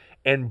Jay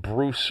and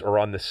Bruce are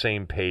on the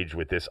same page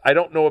with this. I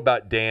don't know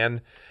about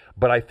Dan,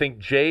 but I think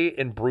Jay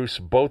and Bruce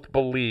both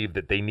believe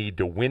that they need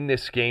to win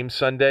this game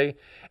Sunday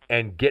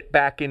and get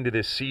back into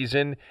this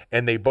season,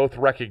 and they both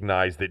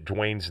recognize that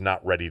Dwayne's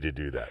not ready to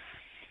do that.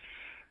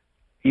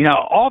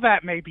 All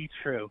that may be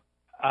true,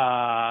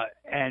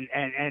 and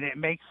it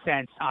makes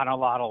sense on a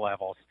lot of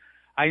levels.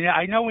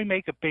 I know we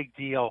make a big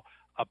deal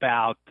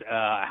about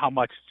how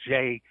much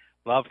Jay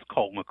loves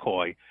Colt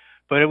McCoy,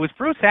 but it was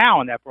Bruce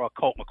Allen that brought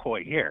Colt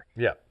McCoy here.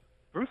 Yeah.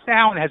 Bruce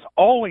Allen has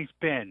always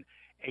been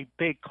a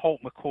big Colt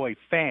McCoy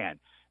fan,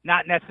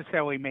 not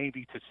necessarily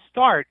maybe to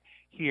start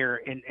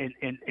here in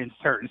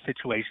certain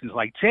situations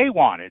like Jay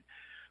wanted,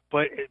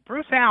 but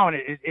Bruce Allen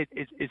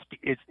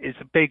is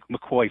a big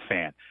McCoy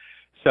fan.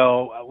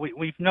 So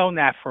we've known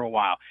that for a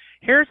while.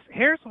 Here's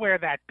where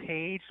that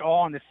page,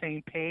 all on the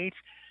same page,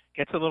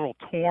 gets a little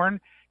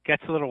torn,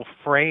 gets a little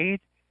frayed.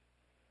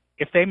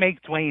 If they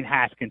make Dwayne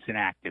Haskins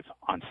inactive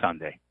on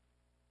Sunday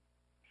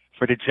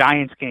for the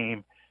Giants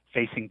game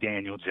facing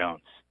Daniel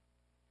Jones,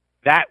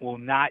 that will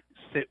not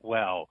sit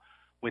well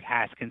with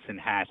Haskins and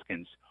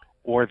Haskins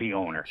or the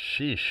owner.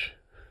 Sheesh.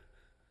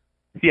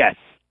 Yes.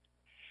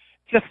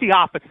 Just the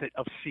opposite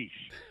of sheesh.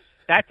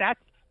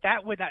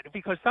 That would not,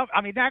 because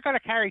they're going to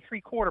carry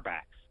 3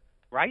 quarterbacks,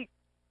 right?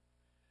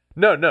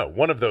 No.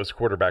 One of those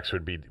quarterbacks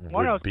would be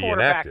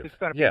inactive. Is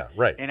going to be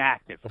right.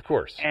 Inactive, of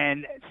course.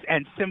 And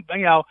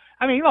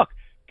look,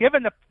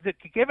 given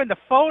the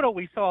photo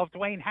we saw of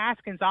Dwayne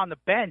Haskins on the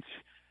bench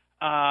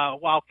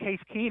while Case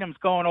Keenum's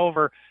going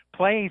over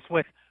plays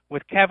with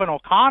Kevin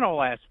O'Connell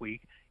last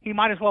week, he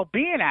might as well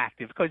be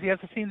inactive because he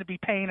doesn't seem to be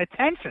paying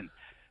attention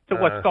to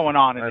what's going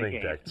on in the game.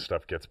 I think that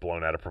stuff gets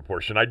blown out of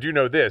proportion. I do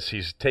know this.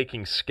 He's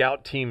taking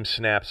scout team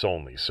snaps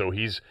only. So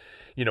he's,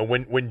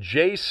 when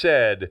Jay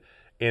said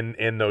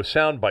in those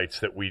sound bites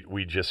that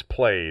we just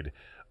played,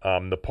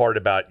 the part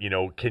about,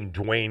 can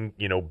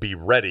Dwayne, be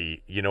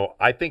ready?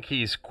 I think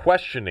he's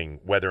questioning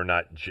whether or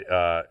not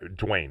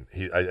Dwayne.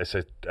 I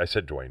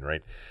said Dwayne,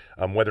 right?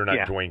 Whether or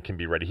not Dwayne can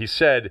be ready. He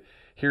said,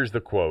 here's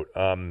the quote.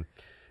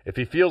 If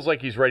he feels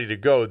like he's ready to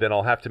go, then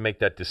I'll have to make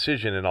that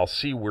decision, and I'll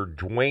see where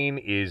Dwayne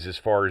is as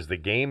far as the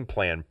game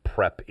plan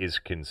prep is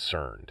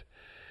concerned.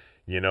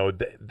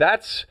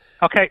 That's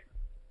okay.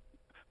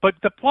 But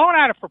the blown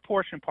out of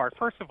proportion part,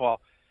 first of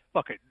all,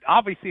 look,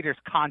 obviously there's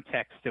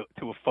context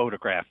to a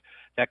photograph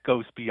that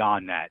goes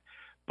beyond that.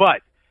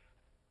 But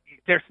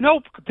there's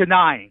no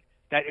denying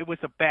that it was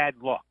a bad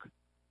look.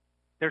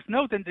 There's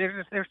no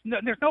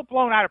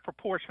blown out of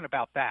proportion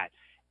about that.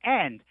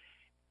 And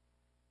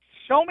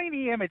show me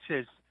the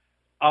images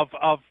of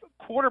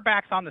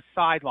quarterbacks on the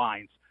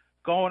sidelines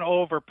going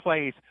over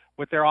plays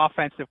with their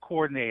offensive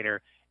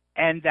coordinator,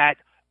 and that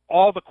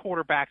all the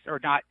quarterbacks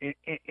are not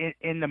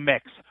in the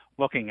mix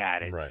looking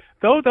at it. Right.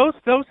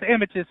 Those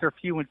images are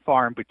few and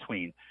far in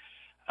between.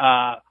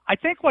 I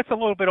think what's a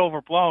little bit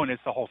overblown is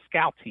the whole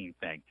scout team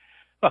thing.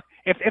 Look,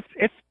 if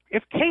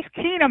Case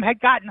Keenum had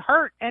gotten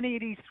hurt any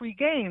of these 3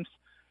 games,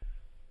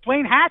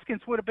 Dwayne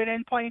Haskins would have been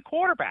in playing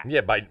quarterback.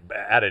 Yeah,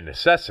 out of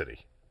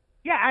necessity.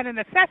 Yeah, out of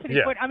necessity.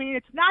 Yeah. But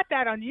it's not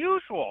that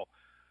unusual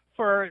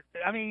to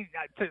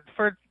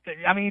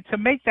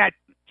make that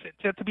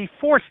to be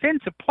forced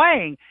into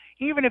playing,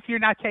 even if you're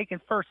not taking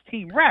first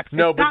team reps.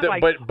 No, it's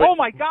not but oh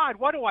my God,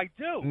 what do I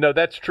do? No,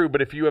 that's true.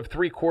 But if you have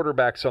 3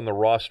 quarterbacks on the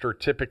roster,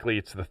 typically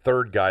it's the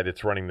third guy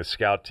that's running the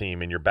scout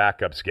team, and your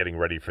backup's getting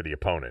ready for the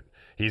opponent.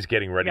 He's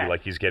getting ready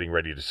like he's getting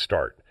ready to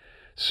start.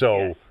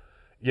 So,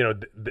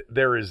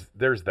 there's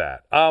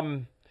that.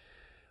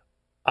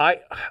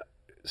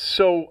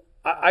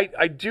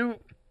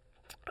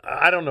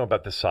 I don't know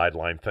about the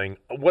sideline thing.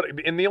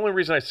 And the only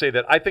reason I say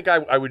that, I think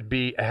I would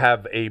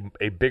have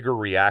a bigger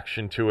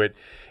reaction to it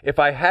if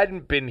I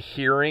hadn't been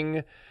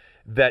hearing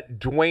that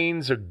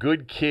Dwayne's a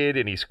good kid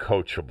and he's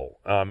coachable,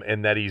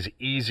 and that he's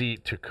easy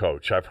to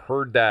coach. I've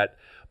heard that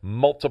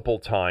multiple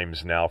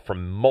times now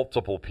from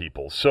multiple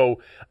people.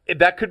 So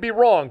that could be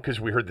wrong, because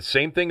we heard the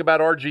same thing about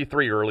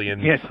RG3 early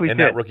in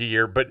that rookie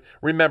year. But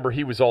remember,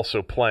 he was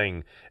also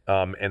playing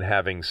and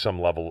having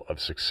some level of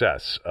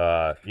success.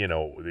 And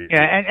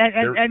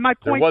my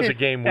point is, there was a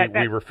game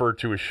we referred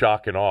to as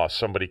shock and awe.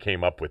 Somebody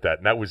came up with that,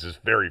 and that was his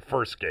very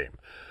first game.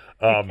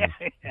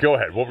 Go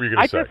ahead. What were you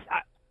going to say?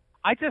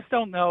 I just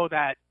don't know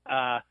that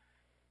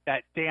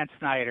that Dan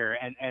Snyder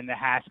and the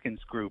Haskins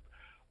group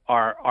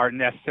are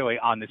necessarily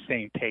on the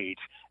same page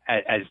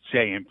as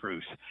Jay and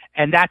Bruce.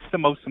 And that's the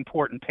most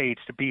important page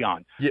to be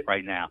on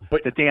right now,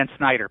 but the Dan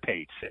Snyder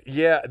page.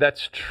 Yeah,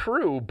 that's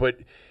true. But,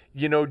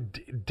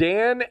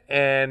 Dan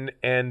and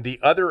the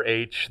other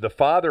H, the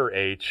father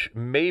H,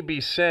 may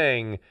be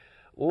saying,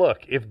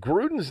 look, if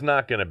Gruden's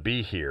not going to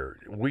be here,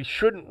 we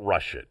shouldn't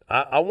rush it.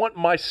 I want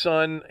my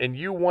son, and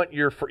you want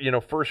your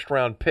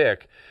first-round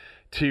pick,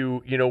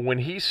 to, when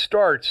he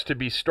starts, to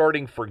be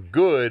starting for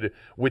good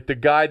with the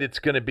guy that's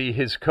going to be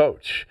his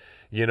coach,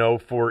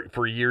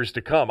 for years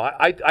to come.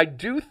 I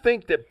do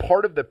think that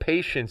part of the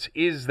patience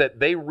is that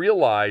they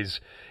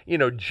realize,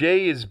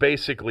 Jay is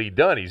basically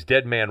done. He's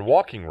dead man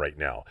walking right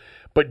now.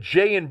 But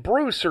Jay and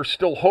Bruce are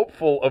still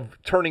hopeful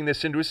of turning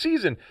this into a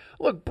season.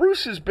 Look,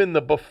 Bruce has been the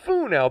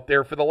buffoon out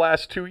there for the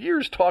last 2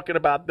 years talking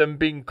about them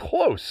being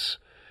close.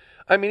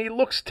 I mean, he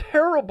looks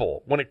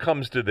terrible when it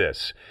comes to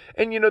this.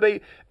 And,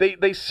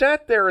 they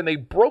sat there and they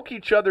broke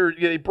each other.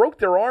 They broke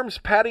their arms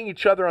patting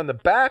each other on the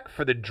back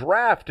for the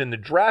draft and the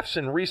drafts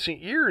in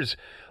recent years.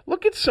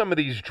 Look at some of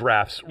these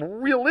drafts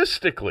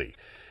realistically.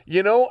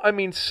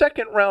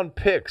 Second-round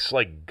picks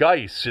like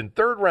Geis and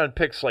third-round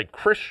picks like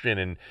Christian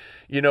and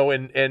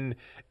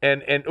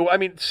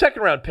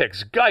second-round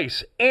picks,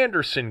 Geis,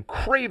 Anderson,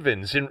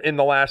 Cravens in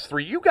the last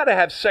 3. You got to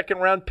have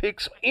second-round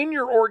picks in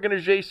your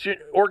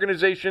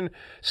organization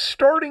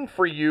starting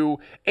for you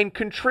and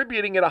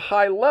contributing at a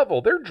high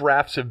level. Their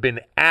drafts have been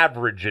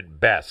average at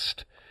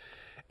best.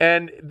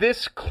 And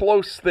this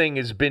close thing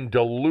has been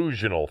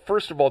delusional.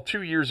 First of all,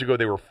 2 years ago,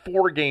 they were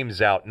 4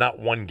 games out, not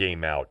 1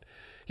 game out.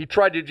 He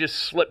tried to just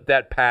slip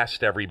that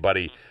past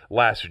everybody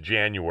last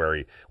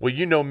January. Well,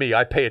 you know me.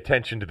 I pay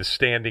attention to the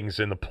standings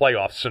in the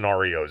playoff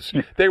scenarios.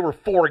 They were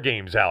 4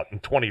 games out in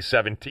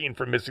 2017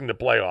 for missing the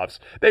playoffs.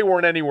 They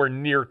weren't anywhere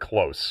near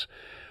close.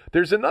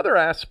 There's another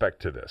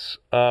aspect to this.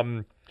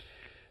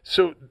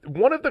 So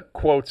one of the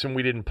quotes, and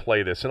we didn't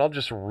play this, and I'll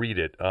just read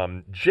it.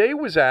 Jay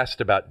was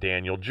asked about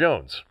Daniel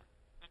Jones,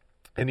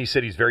 and he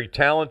said he's very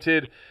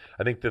talented.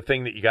 I think the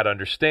thing that you got to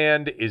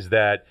understand is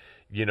that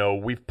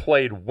we've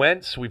played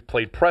Wentz, we've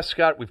played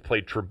Prescott, we've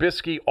played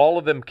Trubisky. All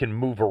of them can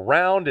move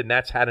around, and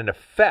that's had an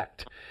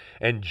effect.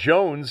 And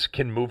Jones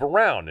can move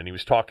around, and he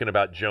was talking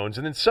about Jones.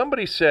 And then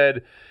somebody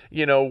said,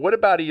 what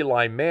about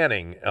Eli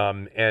Manning?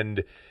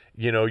 And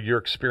your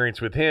experience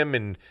with him,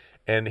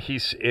 and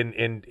he's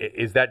and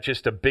is that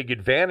just a big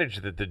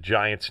advantage that the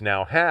Giants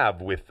now have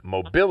with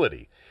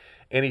mobility?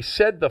 And he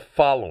said the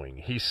following.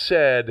 He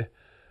said,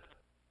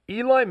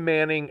 Eli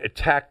Manning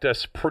attacked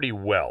us pretty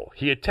well.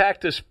 He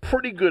attacked us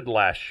pretty good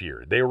last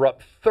year. They were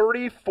up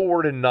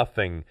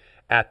 34-0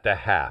 at the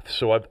half.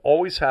 So I've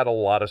always had a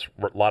lot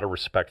of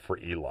respect for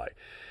Eli.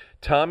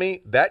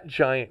 Tommy, that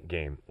Giant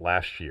game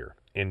last year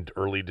in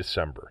early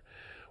December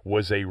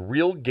was a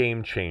real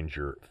game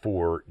changer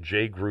for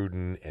Jay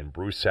Gruden and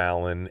Bruce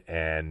Allen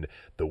and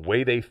the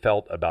way they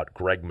felt about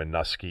Greg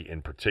Minuski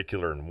in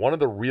particular, and one of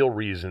the real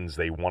reasons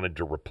they wanted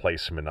to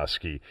replace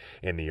Minuski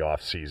in the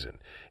offseason.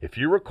 If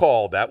you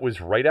recall, that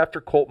was right after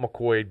Colt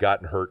McCoy had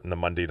gotten hurt in the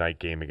Monday night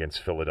game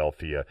against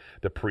Philadelphia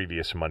the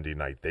previous Monday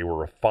night. They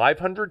were a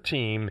 500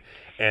 team,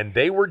 and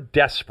they were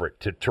desperate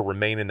to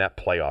remain in that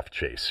playoff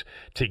chase.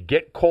 To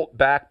get Colt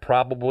back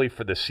probably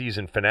for the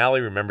season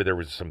finale. Remember, there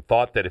was some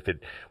thought that if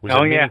it was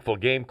a meaningful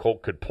game,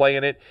 Colt could play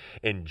in it.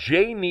 And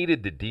Jay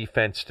needed the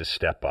defense to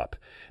step up.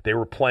 They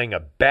were playing a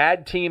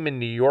bad team in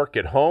New York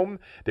at home.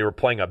 They were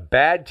playing a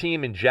bad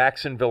team in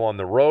Jacksonville on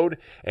the road.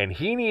 And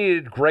he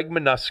needed Greg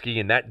Minuski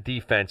and that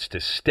defense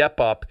to step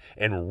up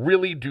and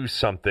really do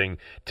something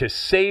to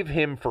save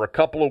him for a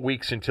couple of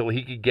weeks until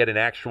he could get an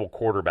actual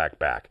quarterback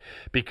back.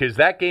 Because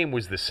that game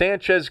was the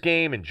Sanchez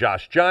game, and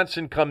Josh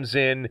Johnson comes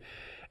in,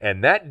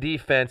 and that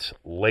defense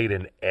laid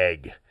an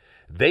egg.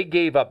 They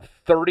gave up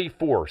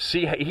 34.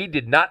 See, he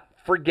did not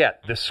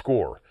forget the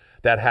score.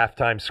 That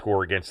halftime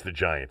score against the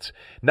Giants.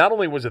 Not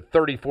only was it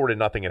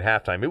 34-0 at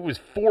halftime, it was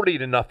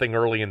 40-0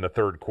 early in the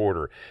third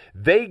quarter.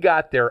 They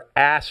got their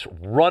ass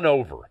run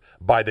over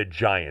by the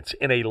Giants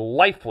in a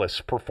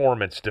lifeless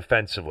performance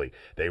defensively.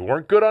 They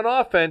weren't good on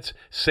offense.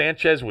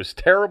 Sanchez was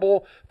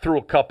terrible, threw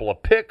a couple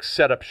of picks,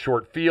 set up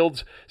short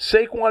fields.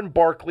 Saquon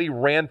Barkley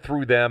ran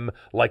through them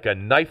like a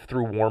knife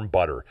through warm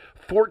butter.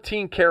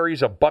 14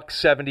 carries,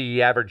 $170.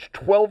 He averaged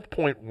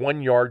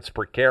 12.1 yards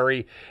per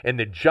carry, and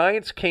the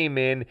Giants came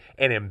in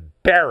and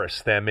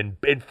embarrassed them. And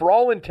for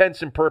all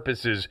intents and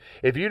purposes,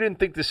 if you didn't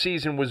think the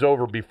season was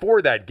over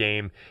before that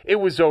game, it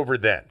was over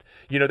then.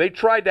 You know, they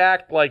tried to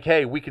act like,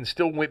 hey, we can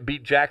still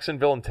beat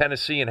Jacksonville and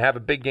Tennessee and have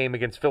a big game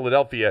against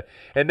Philadelphia.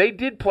 And they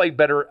did play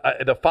better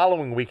the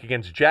following week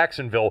against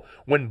Jacksonville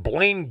when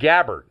Blaine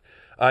Gabbert,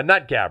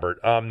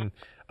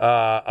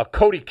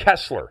 Cody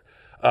Kessler,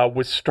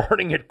 was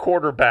starting at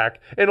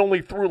quarterback and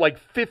only threw like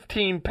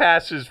 15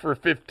 passes for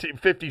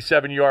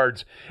 57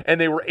 yards,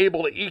 and they were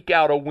able to eke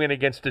out a win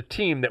against a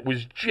team that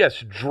was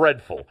just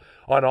dreadful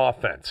on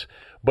offense.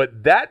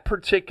 But that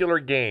particular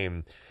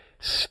game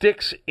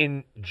sticks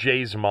in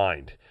Jay's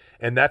mind,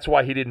 and that's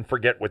why he didn't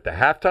forget what the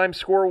halftime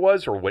score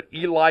was or what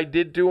Eli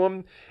did to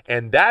him,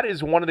 and that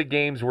is one of the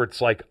games where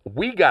it's like,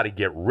 we got to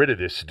get rid of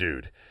this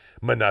dude.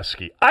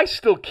 Minuski. I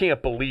still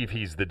can't believe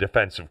he's the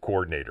defensive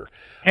coordinator.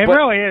 It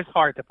really is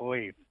hard to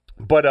believe.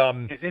 But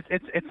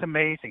it's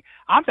amazing.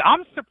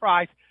 I'm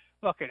surprised.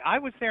 Look, I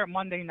was there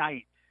Monday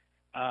night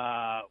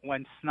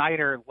when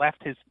Snyder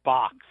left his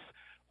box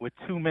with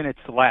 2 minutes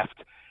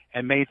left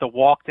and made the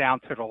walk down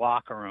to the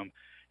locker room.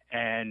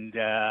 And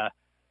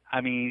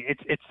I mean,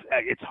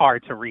 it's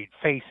hard to read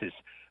faces,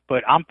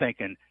 but I'm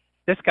thinking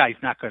this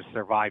guy's not going to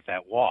survive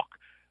that walk.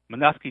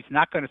 Minuski's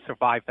not going to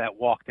survive that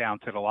walk down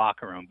to the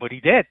locker room, but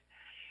he did.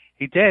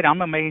 He did.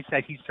 I'm amazed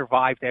that he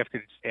survived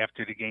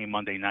after the game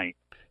Monday night.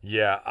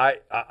 Yeah,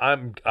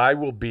 I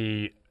will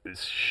be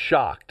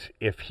shocked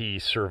if he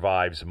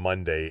survives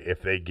Monday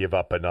if they give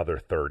up another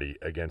 30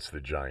 against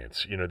the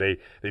Giants. You know,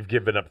 they've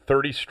given up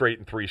 30 straight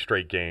in 3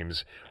 straight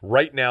games.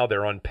 Right now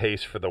they're on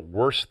pace for the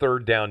worst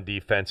third down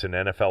defense in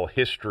NFL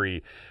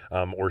history,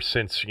 or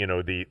since, you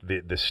know, the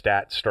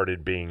stats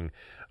started being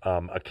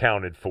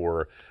accounted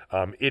for.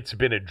 It's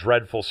been a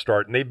dreadful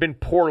start, and they've been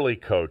poorly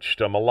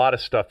coached. A lot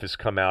of stuff has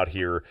come out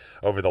here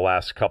over the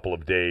last couple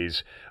of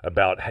days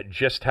about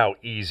just how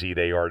easy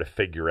they are to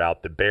figure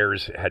out. The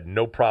Bears had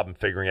no problem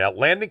figuring it out.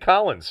 Landon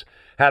Collins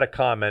had a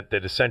comment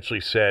that essentially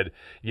said,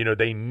 you know,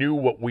 they knew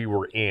what we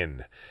were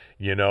in.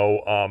 You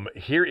know,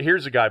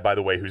 here's a guy, by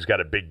the way, who's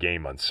got a big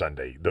game on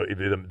Sunday.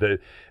 The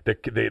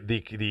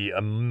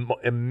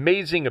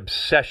amazing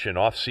obsession,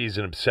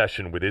 off-season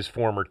obsession with his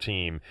former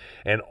team,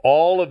 and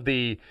all of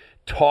the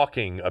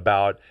talking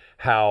about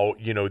how,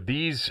 you know,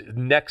 these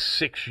next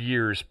 6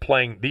 years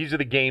playing, these are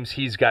the games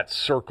he's got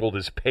circled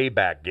as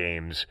payback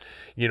games,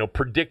 you know,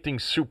 predicting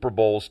Super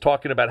Bowls,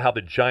 talking about how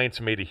the Giants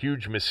made a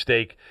huge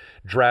mistake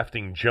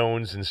drafting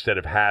Jones instead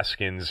of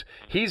Haskins.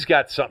 He's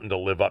got something to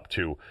live up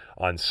to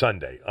on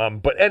Sunday.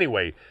 But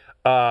anyway,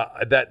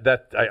 I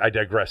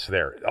digress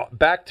there.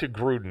 Back to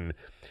Gruden.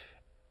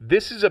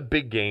 This is a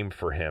big game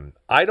for him.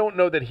 I don't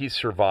know that he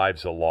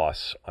survives a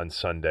loss on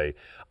Sunday.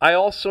 I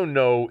also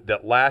know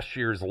that last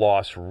year's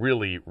loss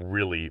really,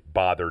 really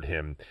bothered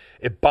him.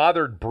 It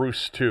bothered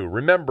Bruce too.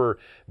 Remember,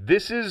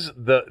 this is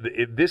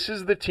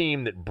the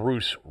team that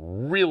Bruce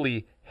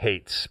really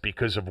hates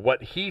because of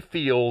what he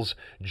feels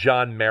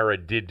John Mara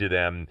did to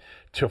them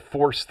to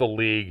force the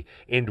league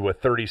into a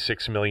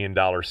 $36 million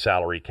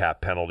salary cap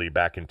penalty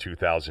back in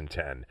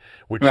 2010,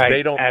 which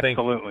they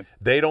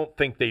don't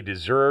think they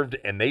deserved,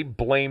 and they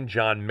blame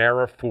John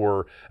Mara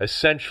for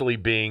essentially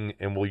being,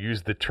 and we'll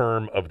use the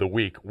term of the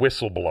week,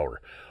 whistleblower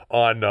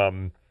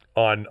on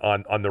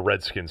on the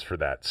Redskins for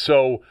that.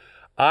 So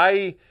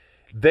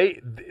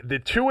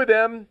the two of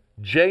them,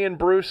 Jay and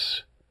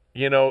Bruce,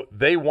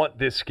 they want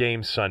this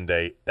game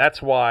Sunday.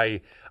 That's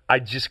why I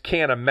just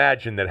can't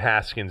imagine that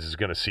Haskins is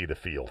going to see the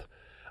field.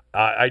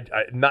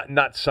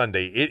 Not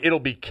Sunday. It'll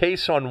be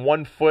Case on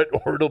one foot,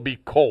 or it'll be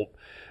Colt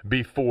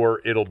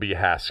before it'll be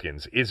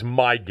Haskins, is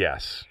my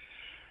guess.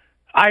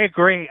 I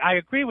agree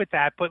with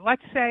that. But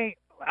let's say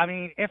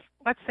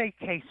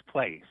Case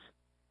plays,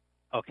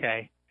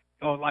 okay,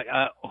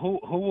 who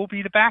will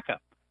be the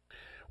backup?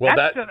 Well,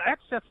 that's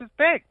just as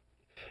big.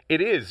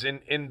 It is,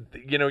 and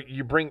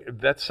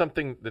that's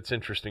something that's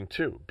interesting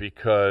too,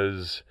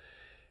 because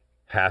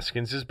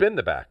Haskins has been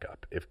the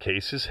backup. If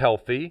Case is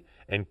healthy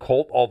and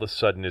Colt all of a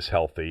sudden is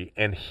healthy,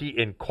 and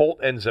Colt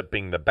ends up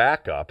being the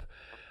backup,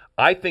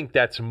 I think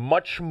that's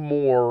much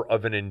more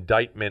of an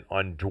indictment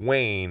on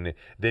Dwayne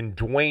than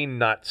Dwayne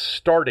not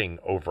starting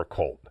over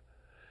Colt.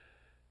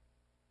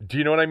 Do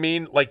you know what I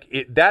mean?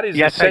 That is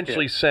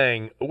essentially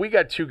saying we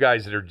got two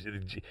guys that are.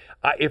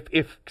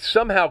 If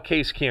somehow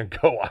Case can't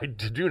go, I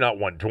do not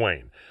want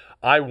Dwayne.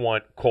 I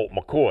want Colt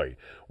McCoy.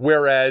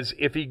 Whereas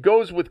if he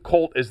goes with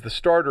Colt as the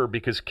starter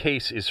because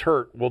Case is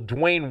hurt, well,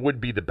 Dwayne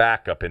would be the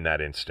backup in that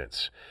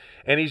instance.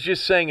 And he's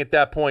just saying at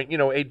that point,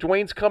 hey,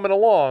 Dwayne's coming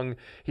along,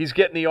 he's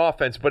getting the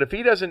offense. But if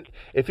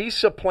he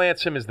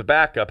supplants him as the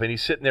backup and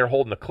he's sitting there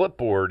holding a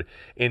clipboard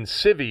in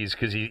civvies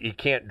because he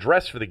can't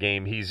dress for the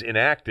game, he's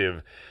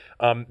inactive.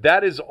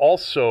 That is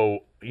also,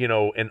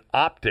 an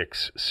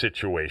optics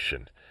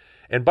situation.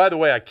 And by the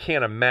way, I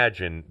can't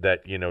imagine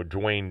that,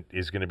 Dwayne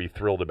is going to be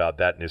thrilled about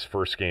that in his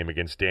first game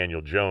against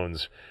Daniel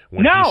Jones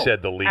when he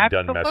said the league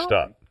done messed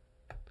up.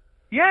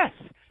 Yes.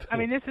 I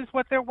mean, this is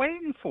what they're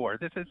waiting for.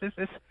 This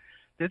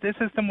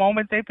is the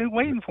moment they've been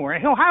waiting for.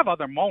 And he'll have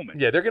other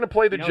moments. Yeah, they're going to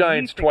play the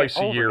Giants twice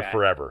a year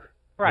forever.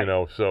 Right.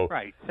 So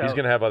he's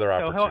going to have other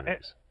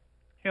opportunities.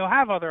 He'll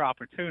have other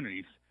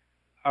opportunities.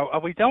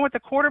 Are we done with the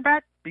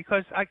quarterback?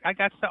 Because I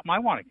got something I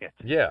want to get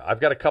to. Yeah, I've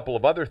got a couple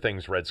of other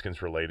things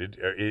Redskins related.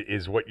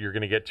 Is what you're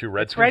going to get to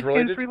Redskins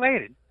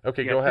related?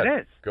 Okay, yes, go ahead. It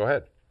is. Go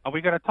ahead. Are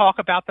we going to talk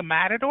about the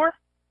Matador?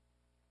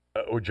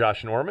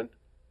 Josh Norman?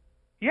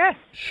 Yes.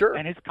 Sure.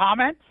 And his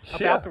comments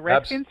about the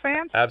Redskins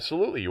fans?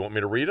 Absolutely. You want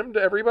me to read them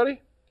to everybody?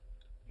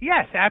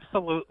 Yes,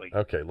 absolutely.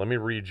 Okay, let me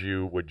read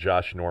you what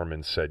Josh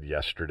Norman said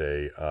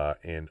yesterday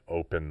in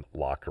open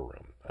locker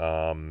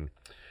room.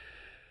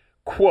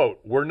 Quote,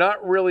 we're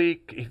not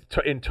really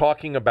in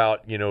talking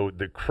about,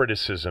 the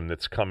criticism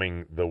that's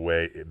coming the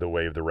way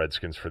of the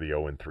Redskins for the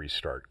 0-3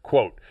 start.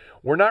 Quote,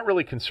 we're not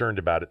really concerned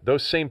about it.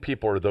 Those same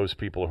people are those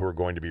people who are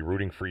going to be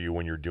rooting for you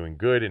when you're doing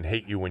good and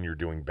hate you when you're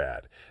doing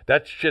bad.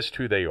 That's just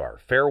who they are.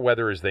 Fair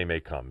weather as they may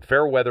come.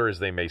 Fair weather as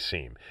they may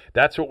seem.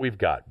 That's what we've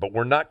got. But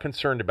we're not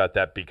concerned about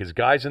that because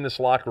guys in this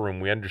locker room,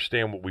 we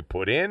understand what we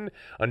put in,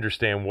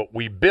 understand what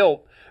we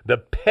built, the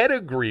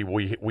pedigree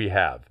we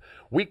have.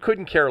 We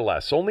couldn't care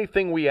less. Only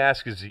thing we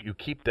ask is that you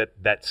keep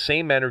that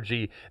same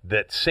energy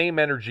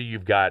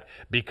you've got,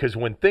 because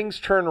when things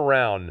turn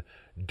around,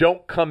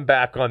 don't come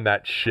back on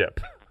that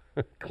ship.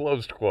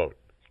 Closed quote.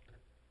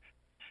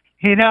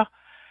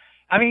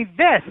 I mean,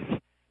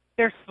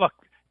 there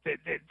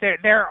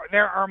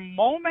are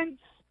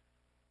moments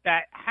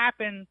that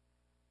happen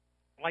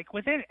like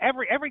within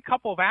every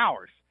couple of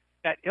hours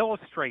that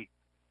illustrate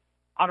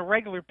on a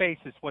regular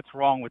basis what's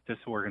wrong with this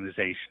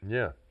organization.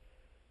 Yeah.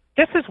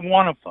 This is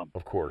one of them.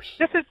 Of course.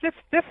 This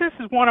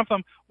is one of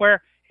them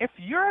where if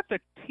you're the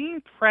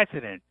team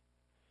president,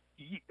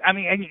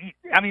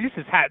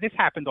 this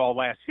happened all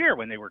last year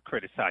when they were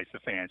criticized, the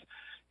fans.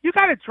 You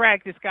got to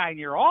drag this guy in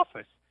your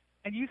office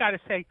and you got to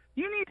say,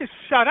 you need to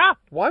shut up.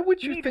 Why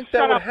would you think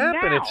that would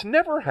happen? Now. It's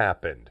never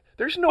happened.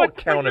 There's no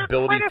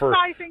accountability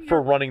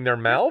for running their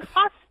mouth.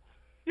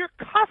 Your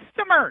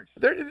customers.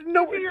 Your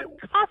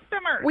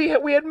customers. We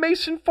had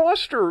Mason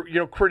Foster,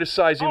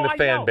 criticizing the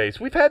fan base.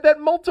 We've had that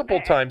multiple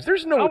times.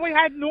 There's no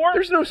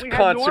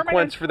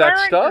consequence for that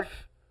stuff.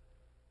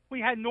 We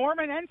had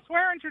Norman and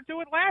Swearinger do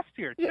it last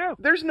year too. Yeah,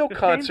 there's no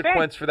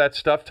consequence for that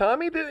stuff,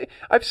 Tommy.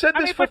 I've said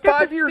this for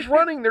 5 years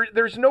running.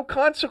 There's no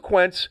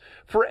consequence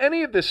for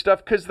any of this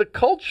stuff because the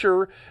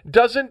culture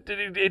doesn't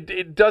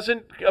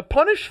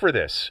punish for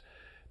this.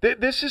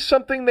 This is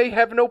something they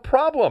have no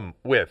problem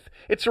with.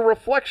 It's a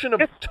reflection of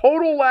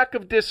total lack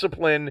of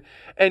discipline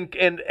and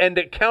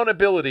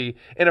accountability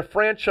in a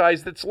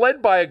franchise that's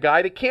led by a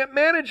guy that can't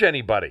manage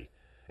anybody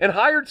and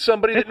hired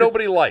somebody that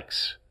nobody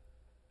likes.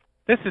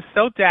 This is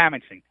so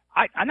damaging.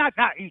 I'm not.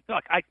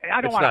 Look, I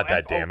don't. It's not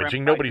that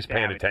damaging. Nobody's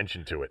paying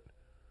attention to it.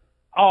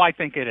 Oh, I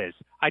think it is.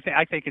 I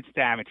think it's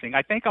damaging.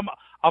 I think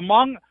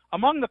among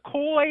the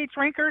Kool-Aid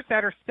drinkers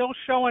that are still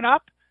showing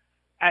up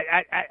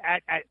at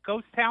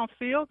Ghost Town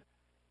Field,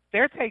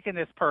 they're taking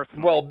this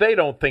personally. Well, they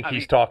don't think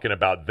he's talking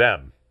about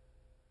them.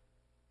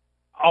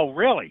 Oh,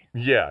 really?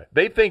 Yeah,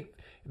 they think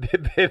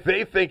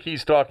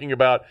he's talking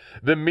about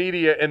the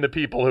media and the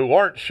people who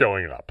aren't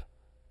showing up.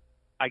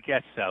 I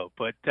guess so,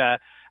 but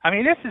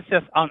this is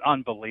just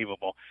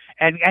unbelievable.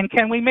 And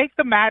can we make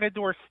the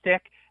Matador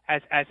stick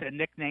as a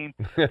nickname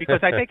because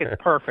I think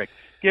it's perfect,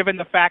 given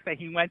the fact that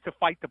he went to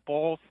fight the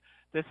Bulls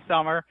this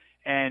summer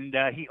and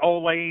he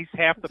olays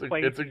half the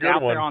plays he's out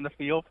there on the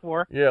field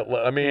for. Yeah,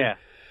 I mean,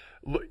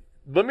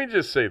 let me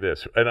just say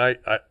this, and I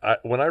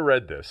when I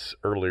read this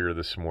earlier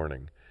this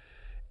morning,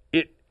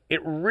 it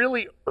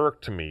really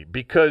irked me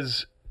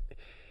because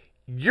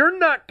you're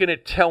not going to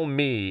tell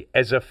me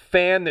as a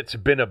fan that's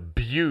been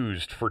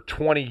abused for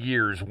 20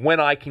 years when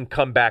I can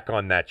come back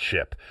on that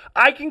ship.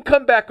 I can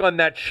come back on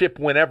that ship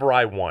whenever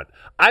I want.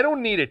 I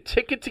don't need a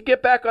ticket to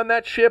get back on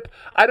that ship.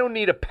 I don't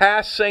need a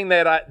pass saying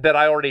that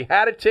I already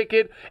had a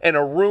ticket and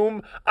a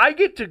room. I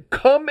get to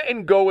come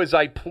and go as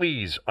I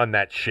please on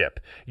that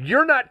ship.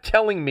 You're not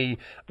telling me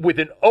with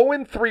an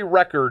 0-3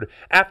 record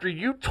after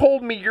you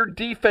told me your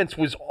defense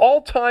was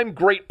all-time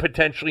great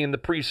potentially in the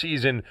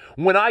preseason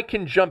when I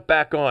can jump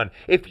back on.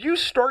 If you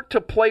start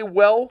to play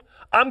well,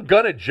 I'm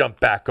going to jump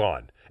back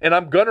on, and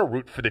I'm going to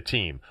root for the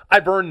team.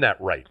 I've earned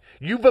that right.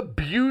 You've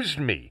abused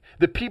me.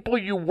 The people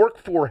you work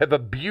for have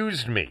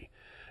abused me.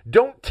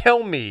 Don't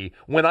tell me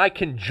when I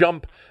can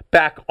jump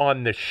back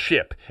on the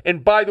ship.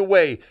 And by the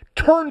way,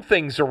 turn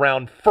things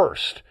around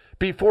first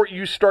before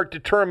you start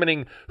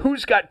determining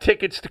who's got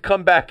tickets to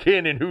come back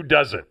in and who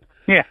doesn't.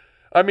 Yeah.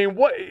 I mean,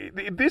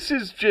 this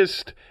is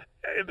just...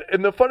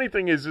 And the funny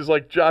thing is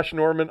like Josh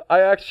Norman, I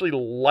actually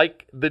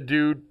like the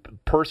dude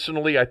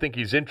personally. I think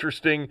he's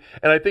interesting,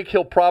 and I think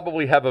he'll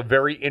probably have a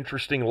very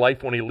interesting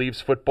life when he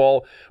leaves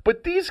football.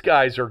 But these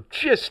guys are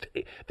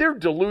they're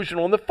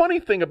delusional. And the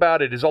funny thing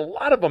about it is a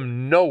lot of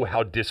them know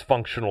how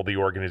dysfunctional the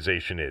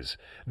organization is.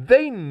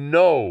 They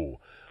know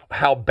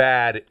how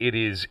bad it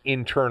is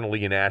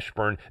internally in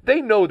Ashburn. They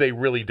know they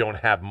really don't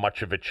have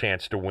much of a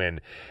chance to win.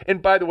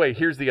 And by the way,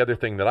 here's the other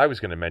thing that I was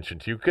going to mention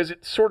to you because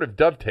it sort of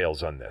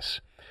dovetails on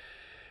this.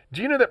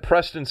 Do you know that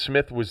Preston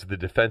Smith was the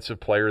defensive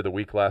player of the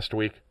week last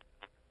week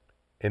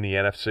in the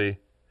NFC?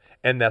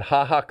 And that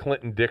HaHa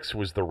Clinton-Dix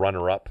was the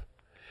runner-up?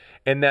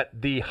 And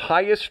that the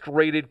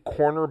highest-rated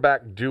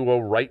cornerback duo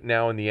right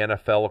now in the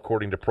NFL,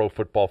 according to Pro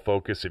Football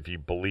Focus, if you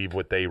believe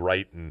what they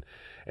write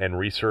and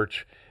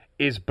research,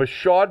 is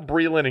Bashaud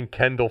Breeland and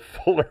Kendall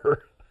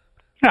Fuller.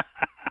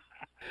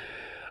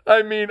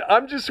 I mean,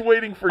 I'm just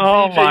waiting for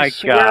DJ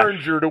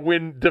Swearinger to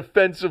win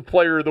Defensive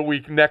Player of the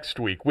Week next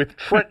week with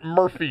Trent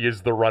Murphy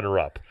as the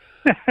runner-up.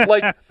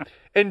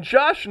 And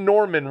Josh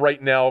Norman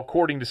right now,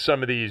 according to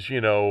some of these,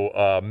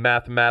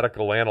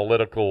 mathematical,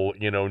 analytical,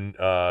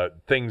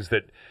 things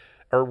that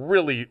are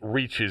really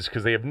reaches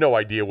because they have no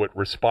idea what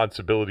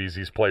responsibilities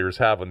these players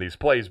have on these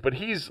plays, but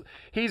he's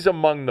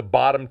among the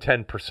bottom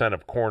 10%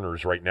 of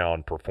corners right now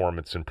in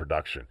performance and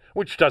production,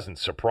 which doesn't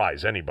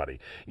surprise anybody.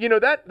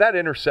 That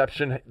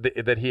interception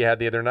that he had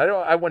the other night,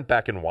 I went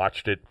back and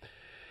watched it.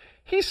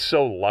 He's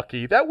so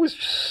lucky. That was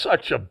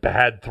such a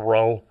bad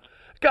throw.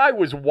 Guy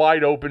was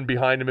wide open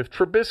behind him. If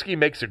Trubisky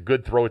makes a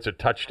good throw, it's a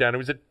touchdown. It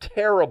was a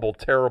terrible,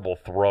 terrible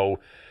throw.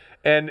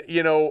 And,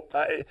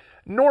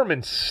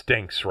 Norman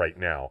stinks right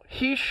now.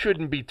 He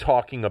shouldn't be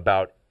talking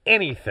about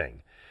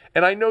anything.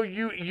 And I know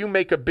you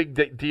make a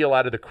big deal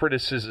out of the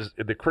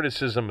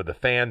criticism of the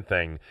fan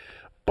thing,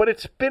 but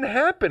it's been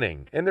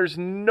happening, and there's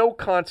no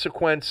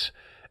consequence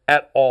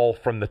at all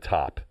from the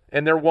top.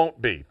 And there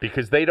won't be,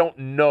 because they don't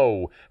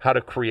know how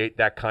to create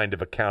that kind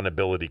of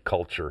accountability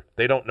culture.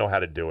 They don't know how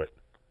to do it.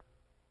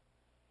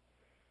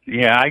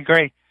 Yeah, I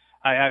agree.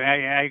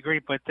 I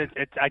agree, but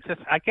I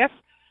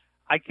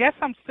guess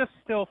I'm just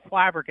still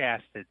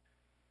flabbergasted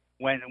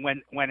when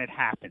it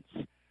happens.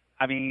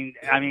 I mean,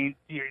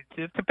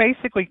 to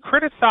basically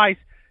criticize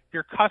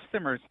your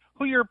customers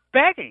who you're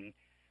begging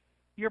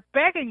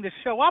to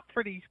show up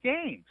for these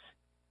games.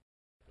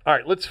 All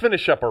right, let's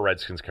finish up our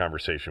Redskins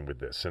conversation with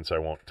this, since I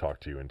won't talk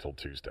to you until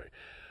Tuesday.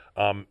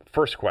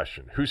 First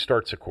question: who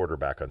starts a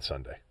quarterback on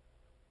Sunday?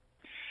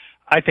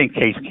 I think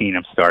Case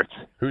Keenum starts.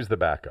 Who's the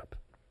backup?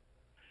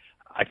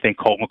 I think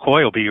Colt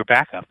McCoy will be your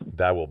backup.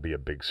 That will be a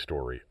big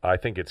story. I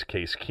think it's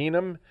Case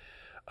Keenum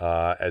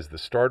as the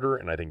starter,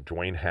 and I think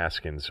Dwayne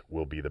Haskins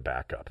will be the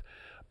backup.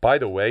 By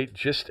the way,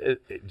 just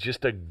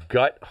a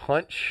gut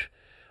hunch,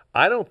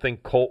 I don't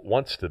think Colt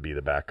wants to be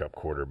the backup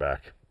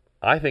quarterback.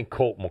 I think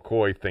Colt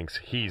McCoy thinks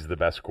he's the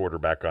best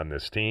quarterback on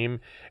this team,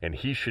 and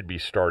he should be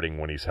starting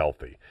when he's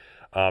healthy.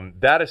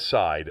 That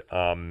aside,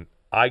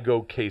 I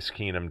go Case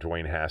Keenum,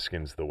 Dwayne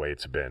Haskins the way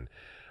it's been.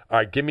 All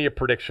right, give me a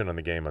prediction on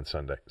the game on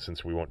Sunday,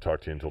 since we won't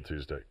talk to you until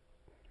Tuesday.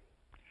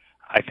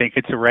 I think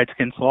it's a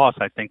Redskins loss.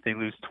 I think they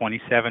lose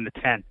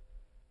 27-10.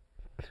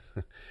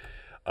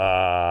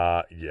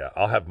 Yeah,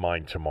 I'll have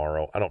mine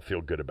tomorrow. I don't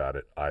feel good about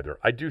it either.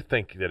 I do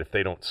think that if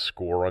they don't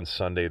score on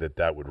Sunday,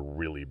 that would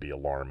really be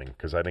alarming,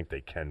 because I think they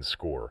can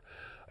score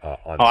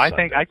on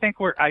Sunday. I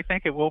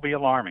think it will be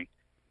alarming.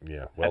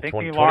 Yeah, well, I think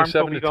the alarms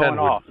will be going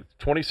off.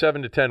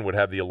 27-10 would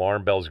have the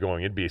alarm bells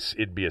going. It'd be a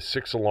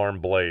 6-alarm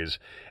blaze,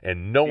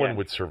 and no one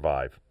would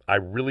survive. I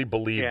really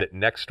believe that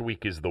next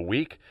week is the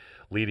week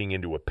leading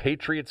into a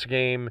Patriots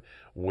game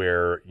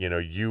where,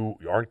 you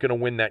aren't going to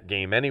win that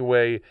game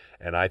anyway,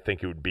 and I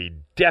think it would be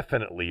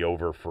definitely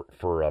over for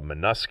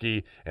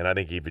Minuski, and I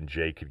think even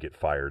Jay could get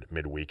fired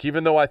midweek,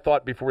 even though I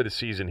thought before the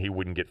season he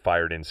wouldn't get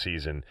fired in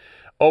season.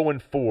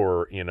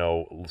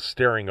 0-4,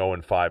 staring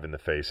 0-5 in the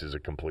face is a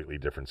completely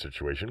different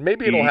situation.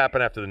 Maybe it'll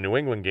happen after the New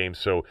England game,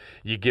 so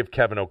you give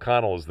Kevin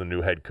O'Connell as the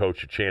new head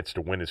coach a chance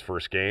to win his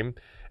first game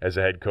as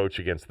a head coach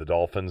against the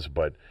Dolphins,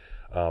 but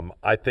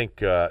I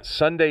think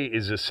Sunday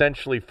is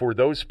essentially for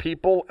those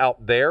people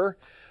out there.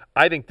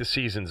 I think the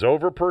season's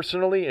over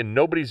personally, and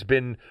nobody's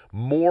been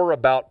more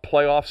about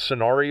playoff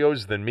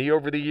scenarios than me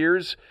over the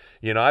years.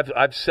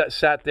 I've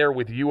sat there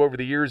with you over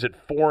the years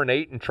at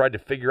 4-8 and tried to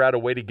figure out a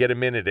way to get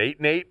him in at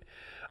 8-8.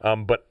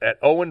 But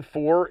at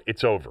 0-4,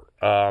 it's over,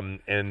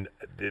 and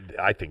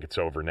I think it's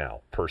over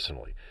now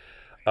personally.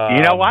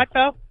 You know what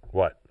though?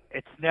 What?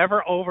 It's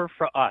never over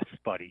for us,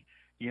 buddy.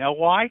 You know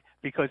why?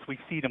 Because we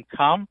see them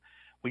come.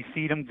 We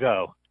see them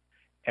go,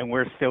 and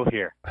we're still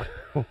here.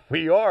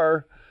 We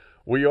are,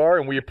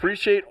 and we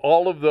appreciate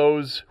all of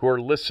those who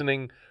are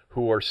listening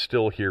who are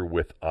still here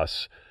with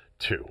us,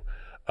 too.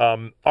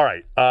 All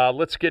right,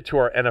 let's get to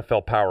our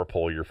NFL Power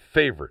Poll, your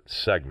favorite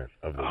segment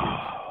of the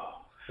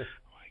week.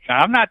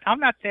 I'm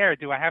not there.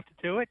 Do I have to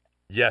do it?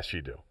 Yes,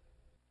 you do.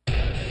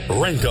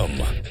 Rank 'em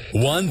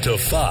 1 to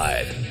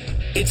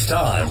 5. It's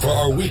time for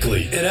our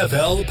weekly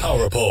NFL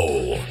Power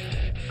Poll.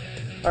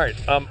 All right,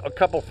 a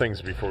couple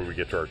things before we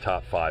get to our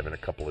top 5 and a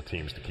couple of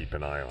teams to keep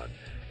an eye on.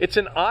 It's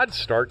an odd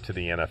start to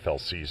the NFL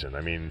season.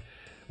 I mean,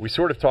 we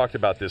sort of talked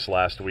about this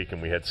last week,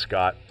 and we had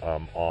Scott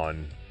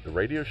on the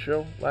radio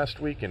show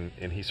last week, and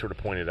he sort of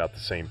pointed out the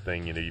same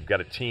thing. You've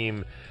got a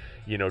team,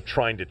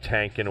 trying to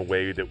tank in a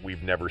way that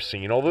we've never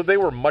seen, although they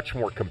were much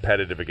more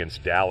competitive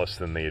against Dallas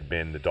than they had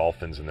been, the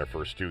Dolphins, in their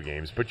first 2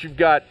 games. But you've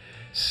got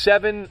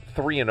 7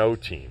 3-0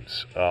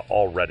 teams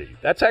already.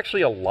 That's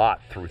actually a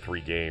lot through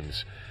 3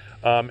 games.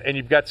 And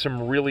you've got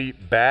some really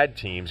bad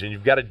teams, and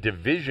you've got a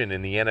division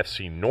in the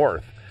NFC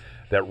North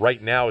that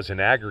right now is an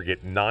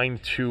aggregate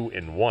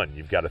 9-2-1.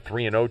 You've got a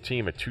 3-0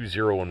 team, a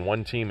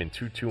 2-0-1 team, and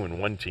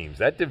 2-2-1 teams.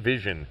 That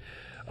division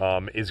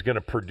is going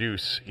to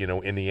produce,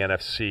 in the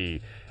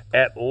NFC,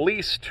 at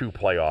least 2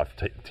 playoff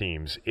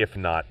teams, if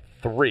not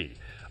 3,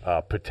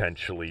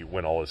 potentially,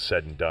 when all is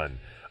said and done.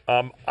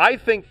 I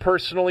think,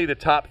 personally, the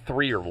top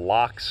 3 are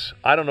locks.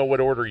 I don't know what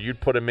order you'd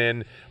put them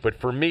in, but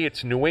for me,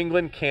 it's New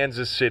England,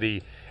 Kansas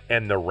City,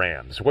 and the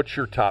Rams. What's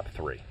your top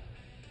 3?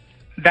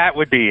 That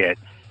would be it.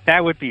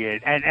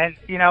 And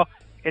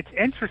it's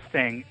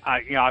interesting.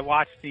 I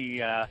watched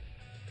the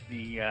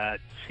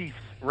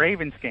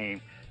Chiefs-Ravens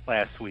game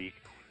last week,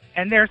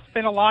 and there's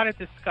been a lot of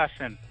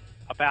discussion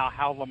about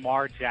how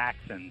Lamar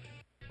Jackson,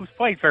 who's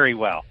played very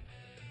well,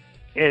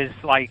 is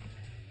like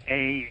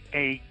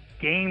a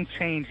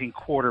game-changing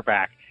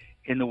quarterback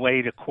in the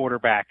way the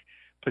quarterback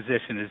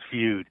position is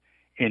viewed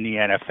in the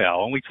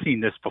NFL. And we've seen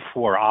this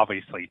before,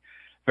 obviously.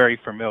 Very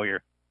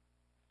familiar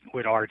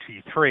with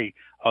RG3,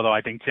 although I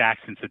think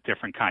Jackson's a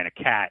different kind of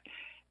cat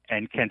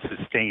and can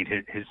sustain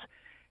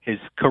his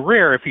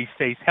career if he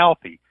stays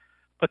healthy.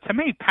 But to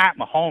me, Pat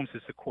Mahomes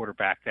is the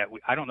quarterback that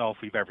I don't know if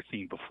we've ever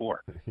seen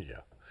before.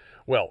 Yeah.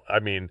 Well, I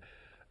mean,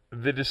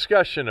 the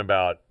discussion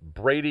about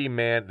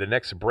the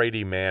next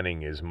Brady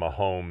Manning is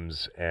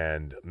Mahomes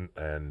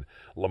and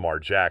Lamar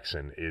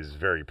Jackson is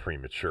very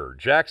premature.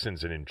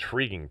 Jackson's an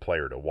intriguing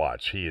player to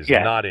watch. He is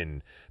not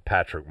in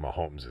Patrick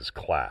Mahomes'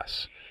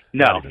 class.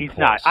 No, he's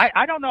not.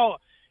 I don't know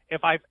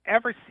if I've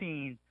ever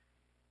seen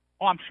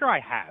 – I'm sure I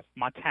have.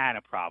 Montana,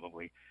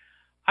 probably.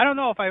 I don't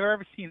know if I've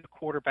ever seen a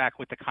quarterback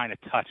with the kind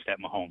of touch that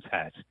Mahomes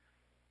has.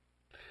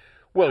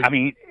 Well,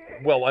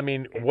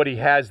 what he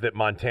has that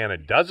Montana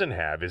doesn't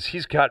have is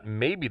he's got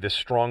maybe the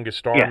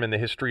strongest arm in the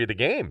history of the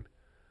game.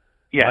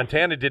 Yeah.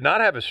 Montana did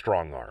not have a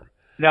strong arm.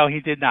 No, he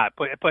did not.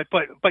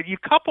 But you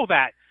couple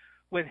that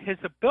with his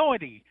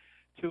ability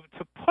to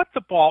put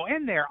the ball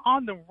in there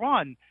on the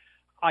run,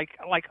 like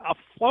a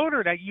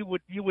floater that you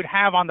would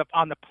have on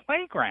the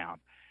playground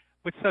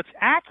with such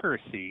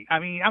accuracy. I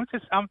mean,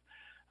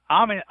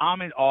 I'm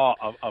in awe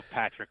of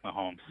Patrick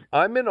Mahomes.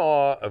 I'm in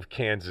awe of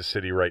Kansas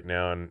City right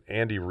now, and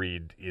Andy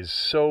Reid is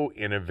so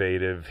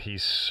innovative.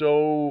 He's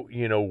so,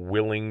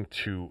 willing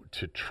to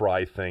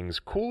try things.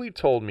 Cooley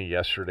told me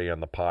yesterday on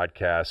the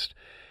podcast,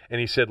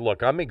 and he said,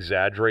 look, I'm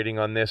exaggerating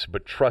on this,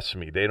 but trust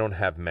me, they don't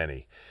have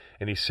many.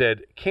 And he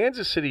said,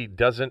 Kansas City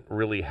doesn't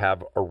really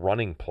have a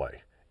running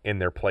play in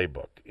their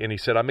playbook. And he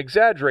said, I'm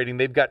exaggerating.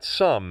 They've got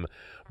some,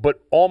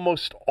 but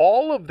almost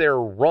all of their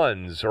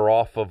runs are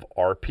off of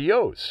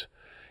RPOs.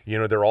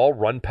 They're all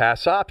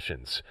run-pass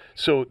options.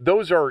 So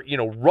those are,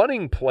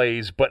 running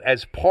plays, but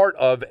as part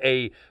of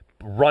a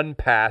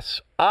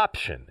run-pass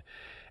option.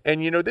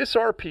 And, this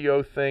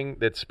RPO thing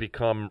that's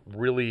become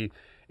really,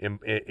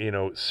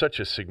 such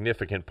a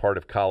significant part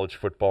of college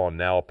football and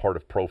now a part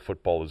of pro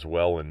football as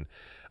well. And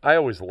I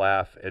always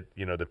laugh at,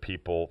 the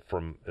people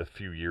from a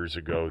few years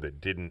ago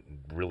that didn't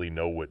really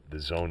know what the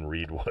zone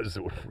read was,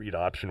 what read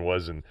option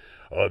was, and,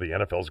 the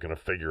NFL's going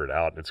to figure it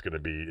out, and it's going to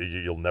be,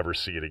 you'll never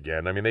see it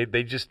again. I mean,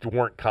 they just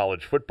weren't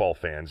college football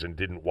fans and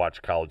didn't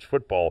watch college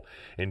football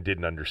and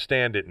didn't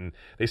understand it. And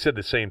they said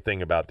the same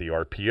thing about the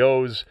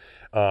RPOs.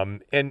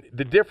 And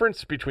the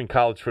difference between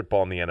college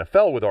football and the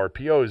NFL with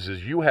RPOs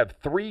is you have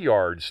 3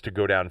 yards to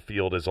go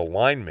downfield as a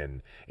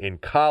lineman in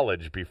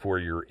college before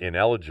you're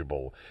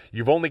ineligible.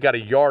 You've only got a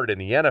yard in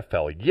the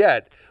NFL,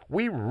 yet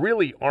we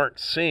really aren't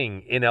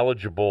seeing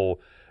ineligible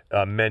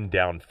men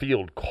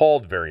downfield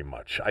called very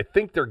much. I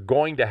think they're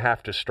going to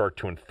have to start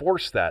to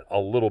enforce that a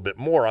little bit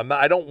more.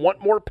 I don't want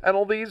more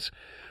penalties,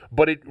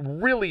 but it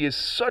really is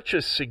such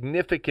a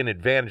significant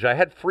advantage. I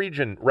had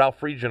Ralph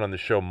Friedgen on the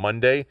show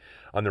Monday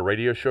on the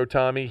radio show,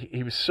 Tommy.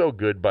 He was so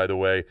good, by the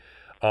way,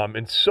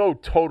 and so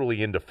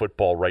totally into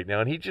football right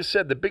now. And he just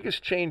said the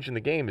biggest change in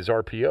the game is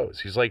RPOs.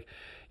 He's like,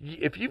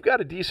 if you've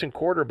got a decent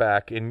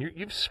quarterback and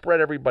you've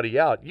spread everybody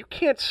out, you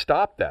can't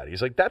stop that.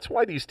 He's like, that's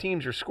why these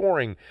teams are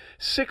scoring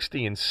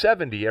 60 and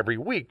 70 every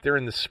week. They're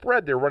in the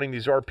spread. They're running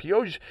these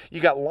RPOs.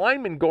 You got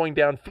linemen going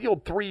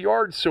downfield 3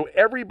 yards, so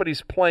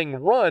everybody's playing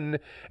run,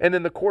 and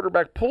then the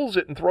quarterback pulls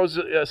it and throws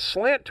a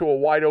slant to a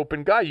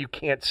wide-open guy. You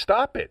can't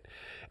stop it.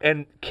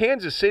 And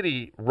Kansas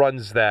City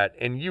runs that,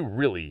 and you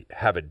really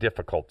have a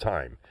difficult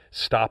time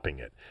stopping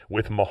it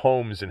with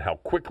Mahomes and how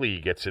quickly he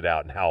gets it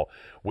out and how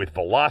with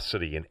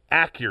velocity and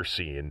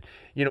accuracy and,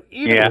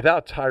 even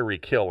without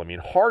Tyreek Hill,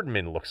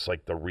 Hardman looks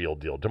like the real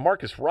deal.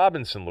 Demarcus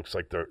Robinson looks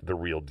like the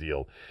real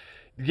deal.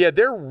 Yeah,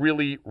 they're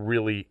really,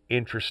 really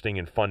interesting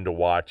and fun to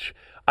watch.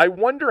 I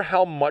wonder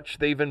how much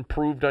they've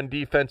improved on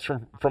defense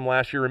from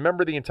last year.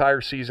 Remember the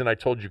entire season I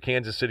told you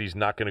Kansas City's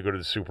not going to go to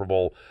the Super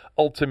Bowl.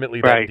 Ultimately,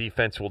 that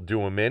defense will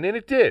do them in, and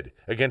it did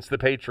against the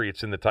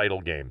Patriots in the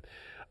title game.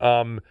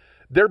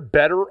 They're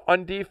better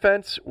on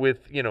defense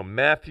with,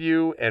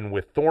 Matthew and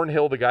with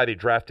Thornhill, the guy they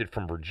drafted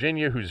from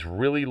Virginia, who's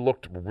really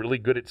looked really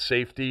good at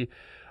safety.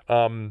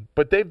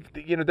 But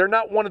they're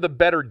not one of the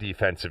better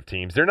defensive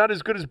teams. They're not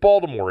as good as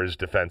Baltimore is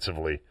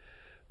defensively.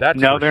 They're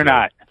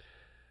not.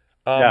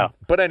 No.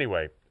 But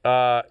anyway,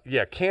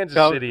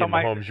 Kansas City and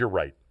Mahomes, you're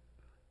right.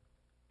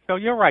 So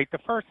you're right. The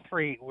first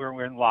 3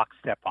 we're in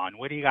lockstep on.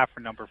 What do you got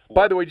for number 4?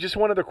 By the way, just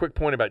one other quick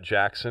point about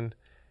Jackson.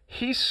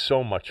 He's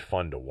so much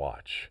fun to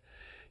watch.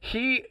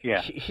 He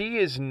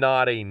is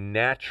not a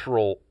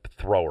natural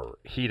thrower.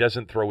 He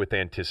doesn't throw with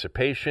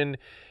anticipation.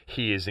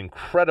 He is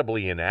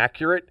incredibly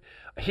inaccurate.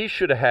 He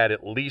should have had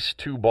at least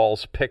 2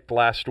 balls picked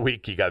last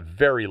week. He got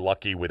very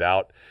lucky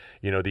without,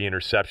 the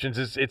interceptions.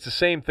 It's the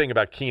same thing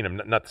about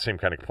Keenum, not the same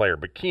kind of player,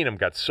 but Keenum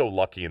got so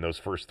lucky in those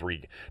first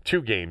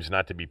 2 games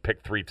not to be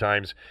picked 3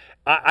 times.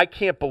 I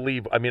can't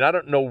believe, I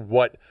don't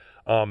know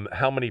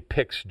how many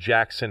picks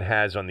Jackson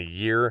has on the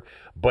year,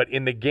 but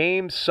in the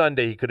game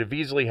Sunday, he could have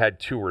easily had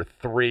 2 or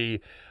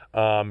 3.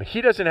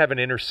 He doesn't have an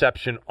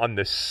interception on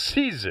the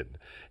season.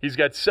 He's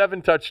got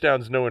 7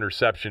 touchdowns, no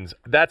interceptions.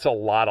 That's a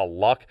lot of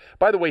luck.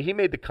 By the way, he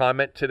made the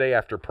comment today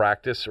after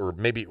practice, or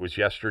maybe it was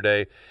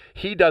yesterday.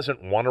 He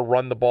doesn't want to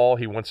run the ball.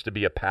 He wants to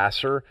be a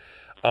passer.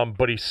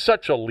 But he's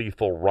such a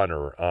lethal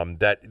runner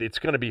that it's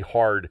going to be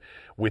hard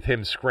with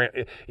him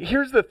scrambling.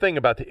 Here's the thing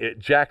about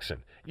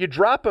Jackson. You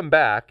drop him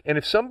back, and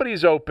if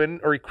somebody's open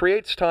or he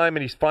creates time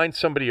and he finds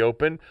somebody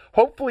open,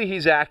 hopefully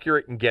he's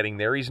accurate in getting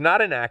there. He's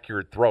not an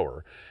accurate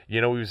thrower.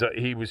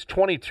 He was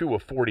 22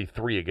 of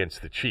 43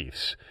 against the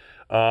Chiefs.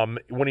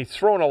 When he's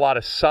throwing a lot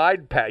of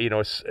side,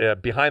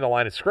 behind the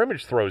line of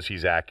scrimmage throws,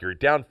 he's accurate.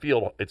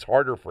 Downfield, it's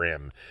harder for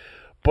him.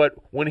 But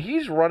when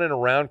he's running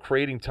around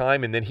creating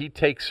time and then he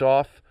takes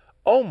off,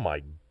 oh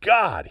my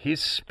God,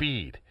 his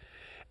speed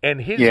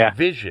and his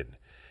vision,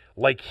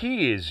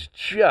 he is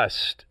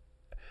just,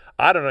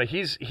 I don't know,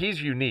 he's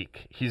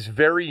unique. He's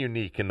very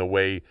unique in the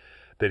way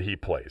that he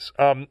plays.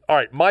 All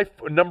right, my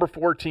number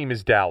 4 team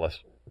is Dallas.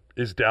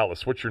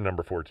 What's your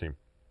number 4 team?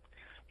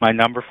 My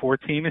number 4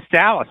 team is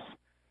Dallas.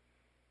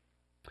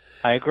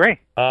 I agree.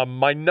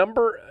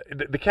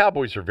 The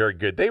Cowboys are very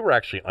good. They were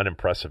actually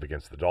unimpressive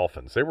against the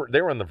Dolphins. They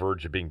were on the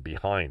verge of being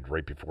behind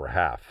right before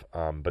half,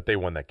 but they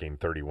won that game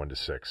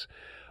 31-6.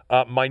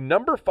 My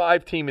number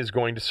 5 team is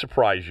going to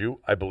surprise you,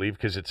 I believe,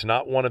 because it's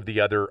not one of the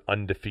other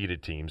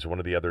undefeated teams, one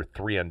of the other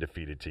 3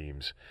 undefeated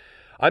teams.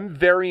 I'm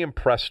very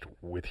impressed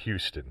with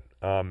Houston.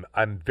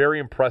 I'm very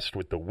impressed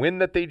with the win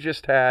that they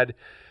just had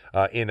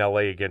in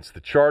L.A. against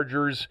the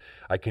Chargers.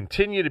 I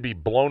continue to be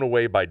blown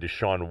away by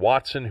Deshaun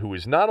Watson, who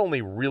is not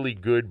only really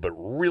good, but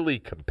really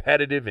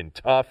competitive and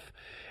tough,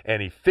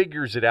 and he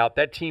figures it out.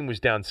 That team was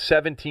down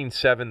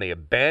 17-7. They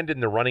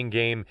abandoned the running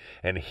game,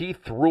 and he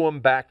threw them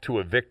back to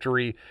a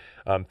victory,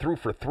 threw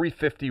for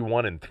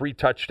 351 and 3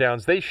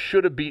 touchdowns. They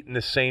should have beaten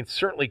the Saints,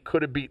 certainly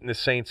could have beaten the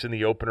Saints in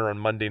the opener on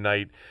Monday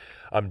night.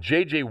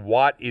 J.J.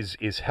 Watt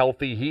is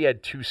healthy. He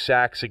had 2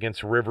 sacks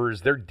against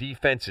Rivers. Their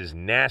defense is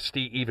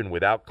nasty, even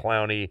without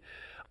Clowney.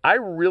 I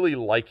really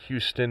like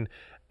Houston,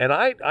 and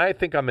I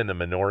think I'm in the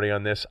minority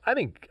on this. I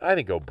think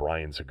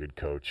O'Brien's a good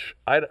coach.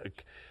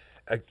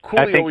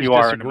 Cooley always you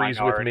are in the disagrees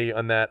with minority. me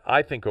on that.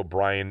 I think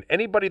O'Brien,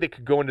 anybody that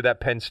could go into that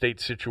Penn State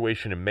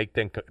situation and make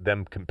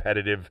them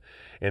competitive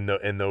in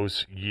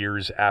those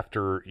years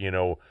after,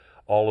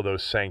 all of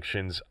those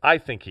sanctions, I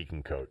think he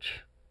can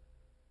coach.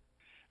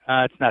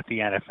 It's not the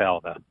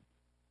NFL, though.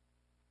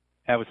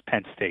 That was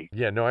Penn State.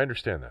 Yeah, no, I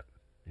understand that.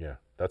 Yeah,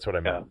 that's what I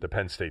meant, the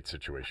Penn State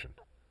situation.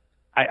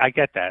 I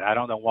get that. I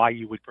don't know why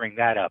you would bring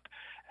that up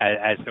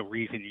as the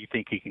reason you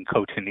think he can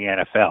coach in the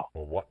NFL.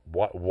 Well,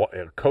 what?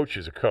 A coach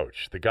is a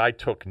coach. The guy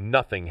took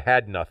nothing,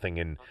 had nothing,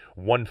 and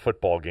won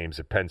football games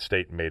at Penn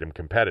State and made him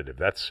competitive.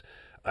 That's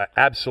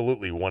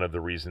absolutely one of the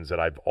reasons that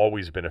I've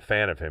always been a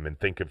fan of him and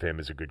think of him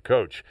as a good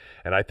coach.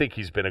 And I think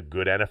he's been a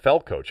good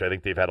NFL coach. I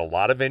think they've had a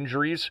lot of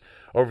injuries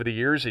over the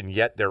years, and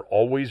yet they're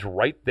always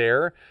right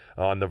there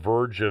on the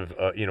verge of,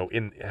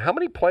 in how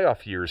many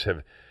playoff years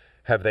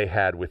have they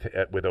had with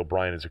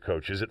O'Brien as a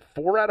coach? Is it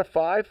 4 out of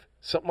 5,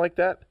 something like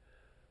that,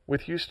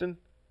 with Houston?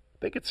 I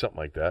think it's something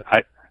like that.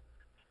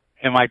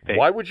 It might be.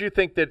 Why would you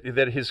think that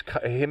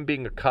him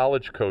being a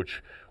college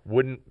coach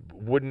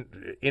wouldn't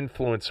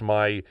influence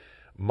my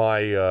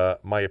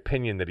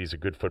opinion that he's a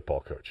good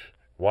football coach?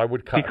 Why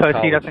would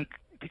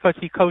because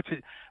he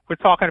coaches. We're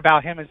talking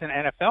about him as an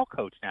NFL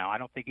coach now. I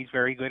don't think he's a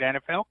very good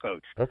NFL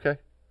coach. Okay.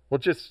 Well,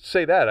 just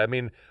say that. I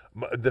mean,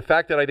 the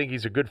fact that I think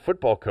he's a good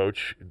football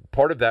coach,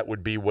 part of that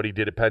would be what he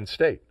did at Penn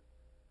State.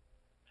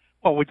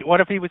 Well, what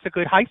if he was a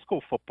good high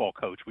school football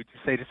coach? Would you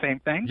say the same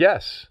thing?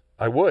 Yes,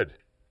 I would.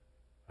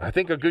 I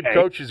think a good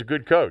coach is a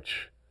good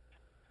coach.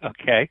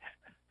 Okay.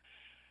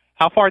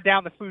 How far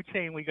down the food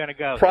chain are we going to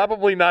go?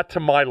 Probably not to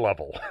my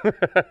level.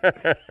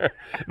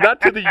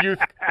 Not to the youth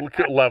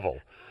level.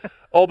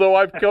 Although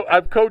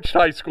I've coached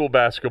high school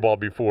basketball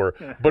before,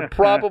 but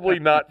probably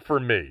not for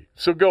me.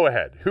 So go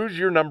ahead. Who's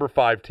your number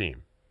 5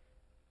 team?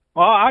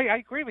 Well, I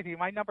agree with you.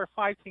 My number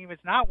 5 team is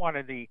not one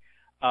of the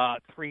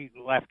 3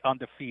 left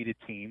undefeated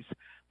teams.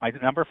 My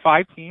number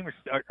 5 team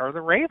are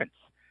the Ravens.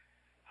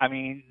 I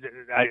mean,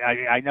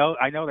 I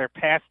know their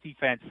pass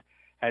defense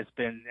has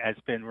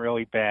been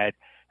really bad.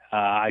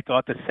 I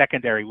thought the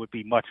secondary would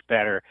be much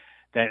better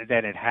than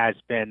it has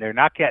been. They're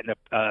not getting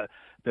the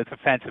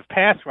defensive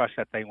pass rush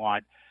that they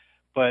want,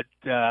 but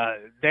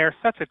they're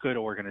such a good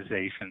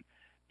organization.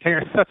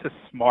 They're such a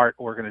smart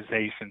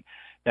organization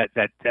that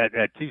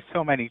do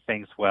so many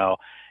things well.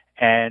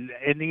 And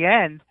in the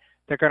end,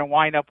 they're going to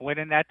wind up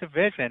winning that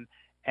division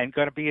and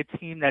going to be a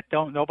team that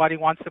nobody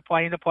wants to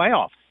play in the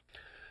playoffs.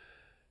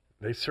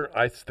 They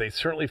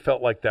certainly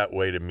felt like that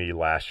way to me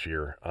last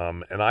year,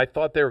 and I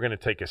thought they were going to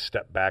take a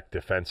step back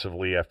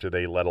defensively after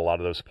they let a lot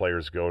of those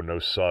players go. No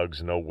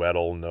Suggs, no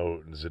Weddle,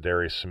 no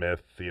Zadarius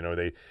Smith.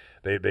 They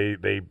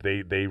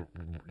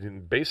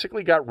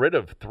basically got rid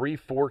of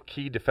 3-4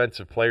 key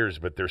defensive players,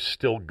 but they're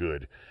still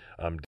good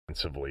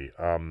defensively.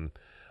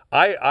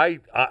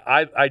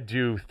 I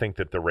do think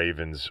that the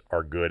Ravens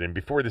are good, and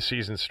before the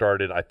season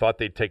started, I thought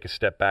they'd take a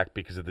step back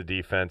because of the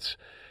defense,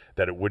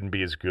 that it wouldn't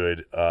be as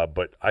good.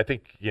 But I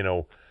think,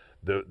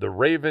 the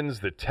Ravens,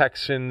 the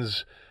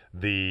Texans,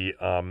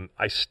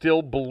 I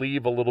still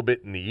believe a little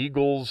bit in the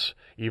Eagles,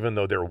 even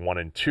though they're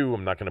 1-2.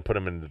 I'm not going to put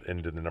them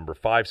into the number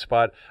 5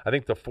 spot. I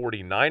think the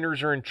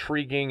 49ers are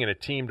intriguing and a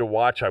team to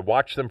watch. I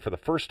watched them for the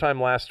first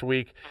time last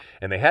week,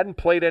 and they hadn't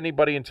played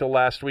anybody until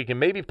last week. And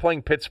maybe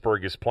playing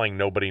Pittsburgh is playing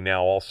nobody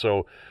now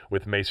also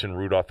with Mason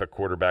Rudolph at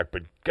quarterback.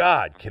 But,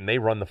 God, can they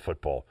run the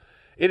football.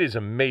 It is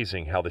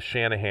amazing how the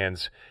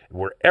Shanahans,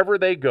 wherever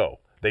they go,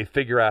 they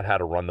figure out how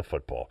to run the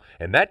football.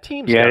 And that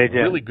team's got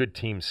really good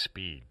team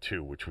speed,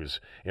 too, which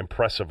was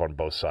impressive on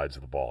both sides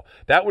of the ball.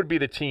 That would be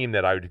the team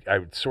that I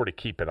would sort of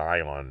keep an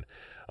eye on,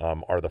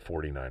 are the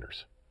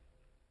 49ers.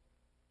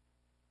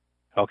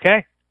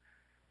 Okay.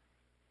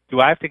 Do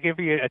I have to give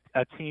you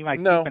a team I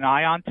keep an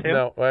eye on, too?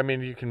 No, I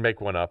mean, you can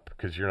make one up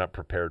because you're not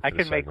prepared for I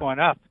can make one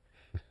up.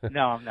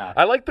 No, I'm not.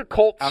 I like the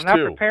Colts, I'm not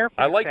too. prepared for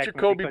I like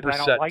Jacoby Brissett,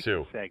 Brissett, I don't like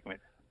too. this segment.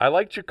 I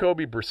like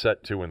Jacoby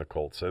Brissett, too, in the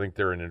Colts. I think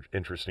they're an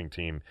interesting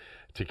team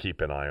to keep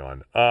an eye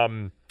on.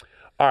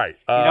 All right.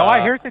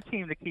 Here's a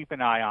team to keep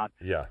an eye on.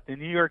 Yeah. The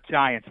New York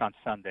Giants on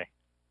Sunday.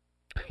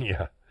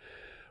 Yeah.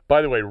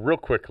 By the way, real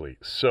quickly,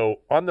 so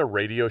on the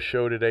radio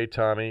show today,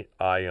 Tommy,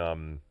 I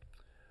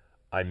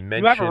mentioned...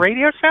 You have a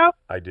radio show?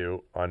 I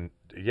do.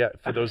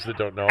 For those that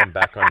don't know, I'm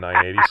back on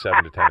 980,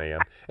 7 to 10 a.m.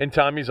 And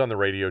Tommy's on the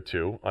radio,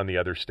 too, on the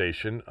other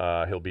station.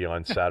 He'll be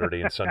on Saturday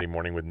and Sunday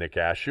morning with Nick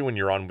Ashew, and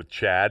you're on with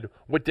Chad.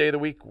 What day of the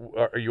week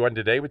are you on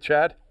today with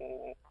Chad?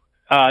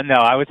 No,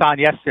 I was on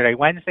yesterday,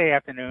 Wednesday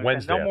afternoon.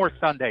 Wednesday and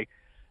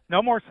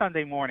no more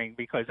Sunday morning,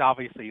 because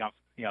obviously,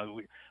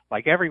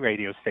 like every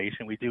radio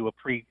station, we do a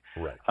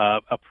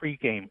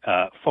pregame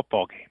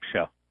football game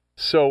show.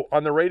 So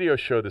on the radio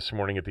show this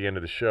morning, at the end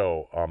of the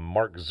show,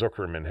 Mark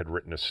Zuckerman had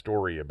written a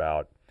story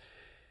about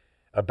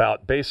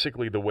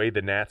basically the way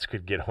the Nats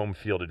could get home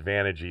field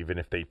advantage even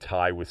if they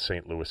tie with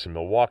St. Louis and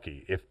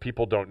Milwaukee. If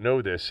people don't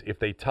know this, if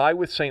they tie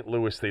with St.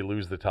 Louis, they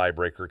lose the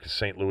tiebreaker because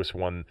St. Louis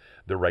won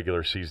the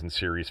regular season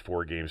series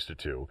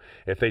 4-2.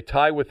 If they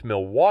tie with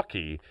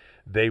Milwaukee,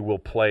 they will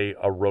play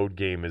a road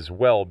game as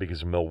well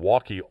because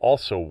Milwaukee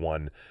also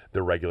won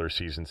the regular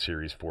season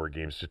series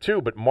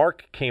 4-2. But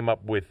Mark came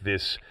up with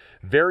this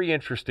very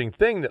interesting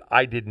thing that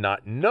I did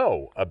not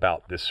know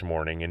about this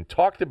morning and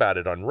talked about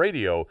it on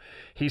radio.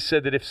 He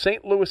said that if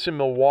St. Louis and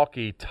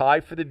Milwaukee tie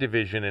for the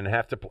division and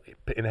have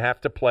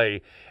to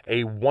play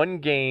a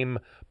one-game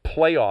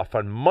playoff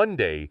on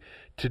Monday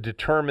to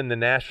determine the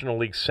National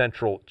League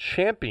Central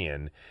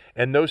champion,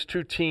 and those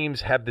two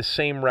teams have the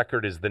same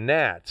record as the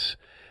Nats,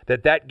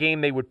 that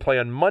game they would play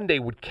on Monday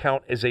would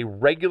count as a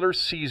regular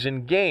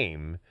season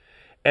game,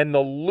 and the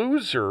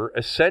loser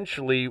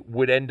essentially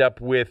would end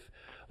up with,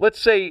 let's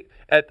say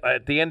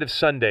at the end of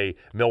Sunday,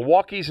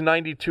 Milwaukee's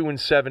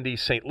 92-70,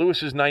 St.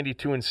 Louis is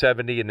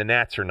 92-70, and the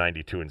Nats are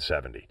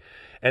 92-70.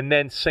 And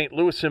then St.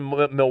 Louis and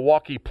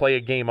Milwaukee play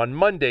a game on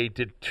Monday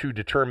to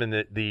determine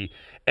the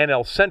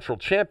NL Central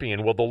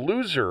champion. Well, the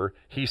loser,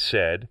 he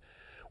said,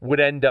 would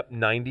end up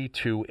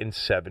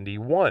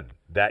 92-71.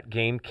 That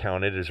game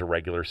counted as a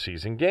regular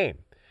season game.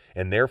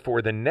 And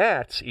therefore, the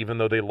Nats, even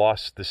though they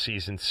lost the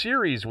season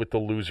series with the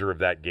loser of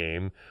that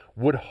game,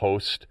 would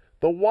host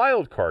the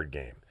wild card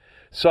game.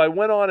 So I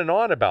went on and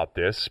on about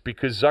this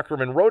because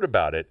Zuckerman wrote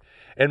about it,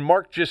 and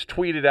Mark just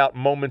tweeted out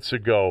moments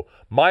ago,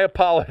 my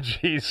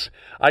apologies,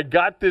 I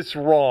got this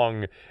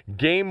wrong.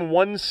 Game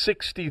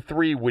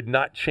 163 would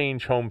not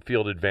change home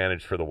field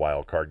advantage for the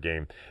wild card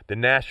game. The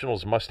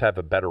Nationals must have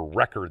a better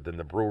record than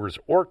the Brewers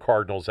or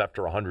Cardinals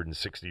after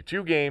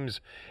 162 games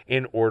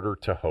in order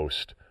to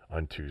host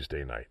on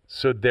Tuesday night.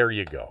 So there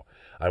you go.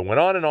 I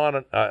went on and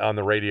on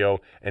the radio,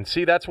 and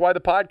see, that's why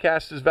the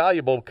podcast is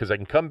valuable, because I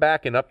can come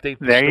back and update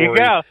the story. There you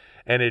go.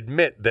 And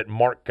admit that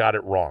Mark got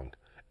it wrong.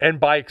 And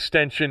by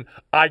extension,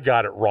 I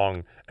got it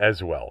wrong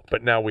as well.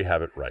 But now we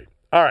have it right.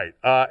 All right.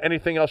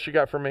 Anything else you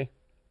got for me?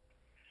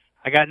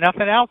 I got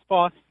nothing else,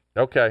 boss.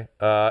 Okay.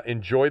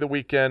 Enjoy the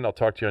weekend. I'll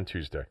talk to you on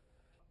Tuesday.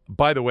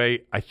 By the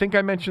way, I think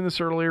I mentioned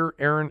this earlier,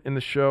 Aaron, in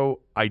the show.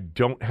 I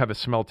don't have a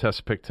smell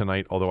test pick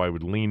tonight, although I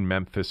would lean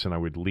Memphis and I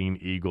would lean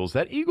Eagles.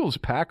 That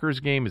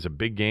Eagles-Packers game is a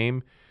big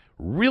game,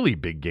 really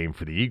big game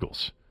for the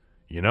Eagles.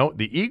 You know,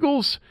 the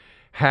Eagles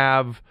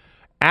have,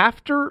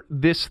 after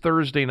this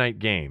Thursday night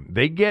game,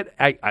 they get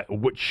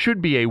what should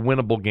be a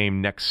winnable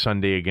game next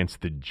Sunday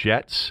against the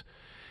Jets.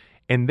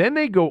 And then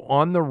they go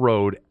on the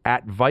road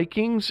at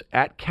Vikings,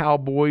 at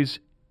Cowboys,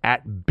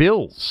 at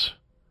Bills.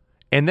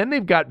 And then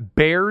they've got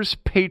Bears,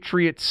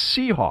 Patriots,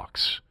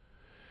 Seahawks.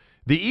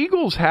 The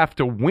Eagles have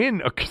to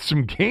win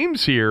some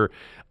games here.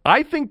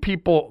 I think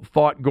people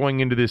thought going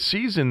into this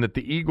season that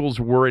the Eagles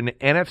were an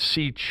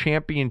NFC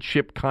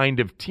championship kind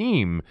of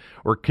team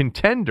or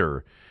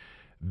contender.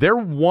 They're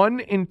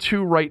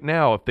 1-2 right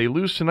now. If they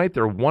lose tonight,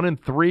 they're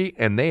 1-3,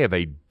 and they have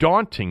a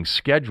daunting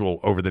schedule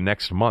over the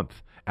next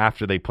month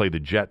after they play the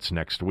Jets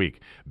next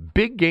week.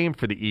 Big game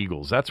for the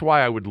Eagles. That's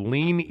why I would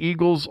lean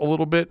Eagles a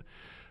little bit.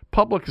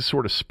 Public is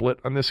sort of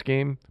split on this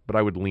game, but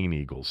I would lean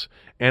Eagles.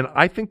 And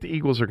I think the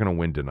Eagles are going to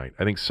win tonight.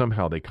 I think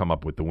somehow they come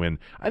up with the win.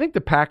 I think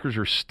the Packers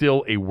are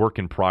still a work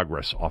in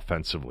progress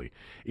offensively,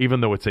 even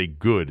though it's a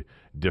good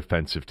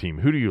defensive team.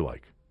 Who do you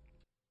like?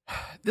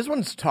 This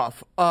one's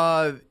tough.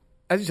 As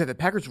you said, the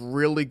Packers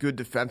really good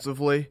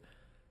defensively.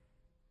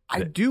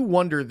 I do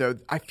wonder, though,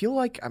 I feel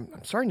like I'm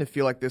starting to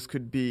feel like this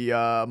could be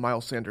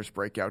Miles Sanders'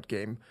 breakout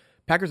game.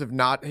 Packers have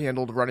not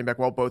handled running back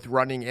well, both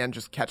running and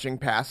just catching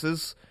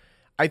passes.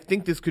 I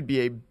think this could be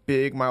a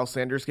big Miles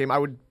Sanders game. I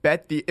would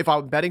bet if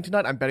I'm betting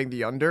tonight, I'm betting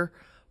the under.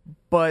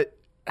 But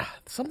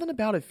something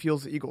about it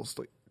feels Eagles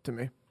to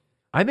me.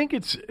 I think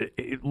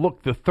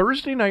look, the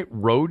Thursday night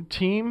road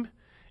team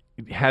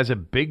has a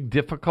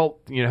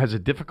difficult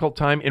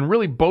time, and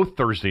really both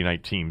Thursday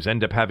night teams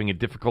end up having a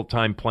difficult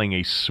time playing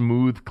a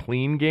smooth,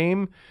 clean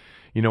game,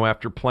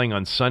 after playing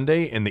on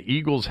Sunday. And the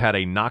Eagles had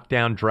a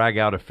knockdown,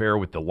 drag-out affair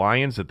with the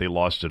Lions that they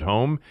lost at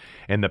home.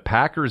 And the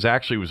Packers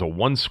actually was a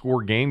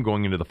one-score game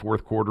going into the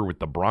fourth quarter with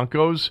the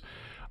Broncos.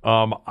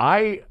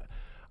 I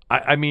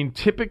mean,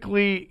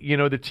 typically,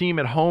 the team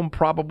at home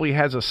probably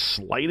has a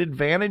slight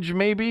advantage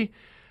maybe.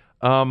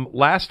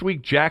 Last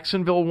week,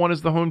 Jacksonville won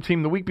as the home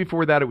team. The week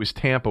before that, it was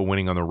Tampa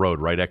winning on the road,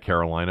 right at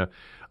Carolina.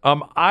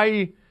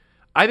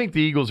 I think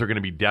the Eagles are going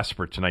to be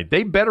desperate tonight.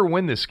 They better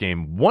win this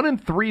game.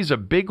 1-3 is a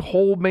big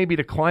hole maybe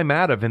to climb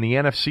out of in the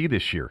NFC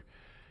this year.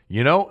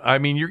 I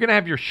mean, you're going to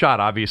have your shot,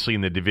 obviously,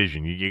 in the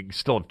division. You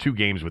still have 2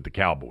 games with the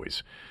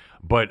Cowboys.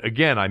 But,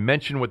 again, I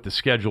mentioned what the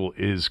schedule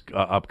is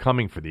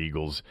upcoming for the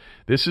Eagles.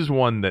 This is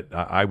one that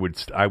I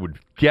would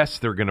guess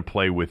they're going to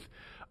play with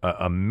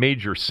a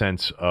major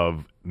sense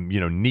of,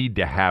 need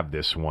to have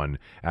this one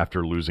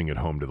after losing at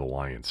home to the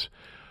Lions.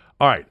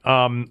 All right.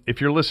 If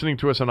you're listening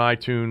to us on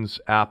iTunes,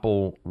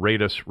 Apple,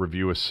 rate us,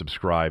 review us,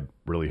 subscribe.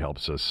 Really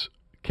helps us.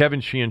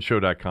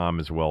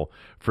 KevinSheehanShow.com as well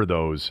for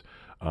those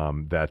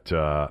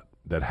that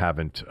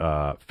haven't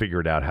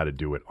figured out how to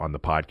do it on the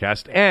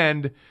podcast.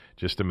 And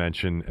just to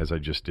mention, as I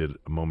just did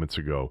moments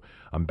ago,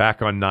 I'm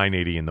back on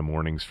 980 in the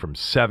mornings from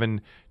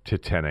 7 to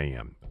 10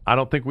 a.m. I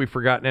don't think we've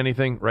forgotten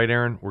anything, right,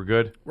 Aaron? We're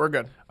good? We're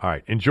good. All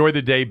right. Enjoy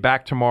the day.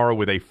 Back tomorrow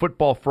with a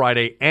Football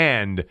Friday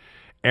and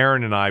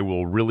Aaron and I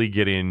will really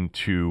get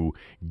into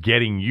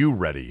getting you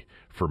ready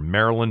for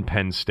Maryland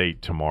Penn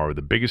State tomorrow,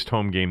 the biggest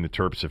home game the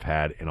Terps have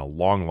had in a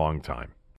long, long time.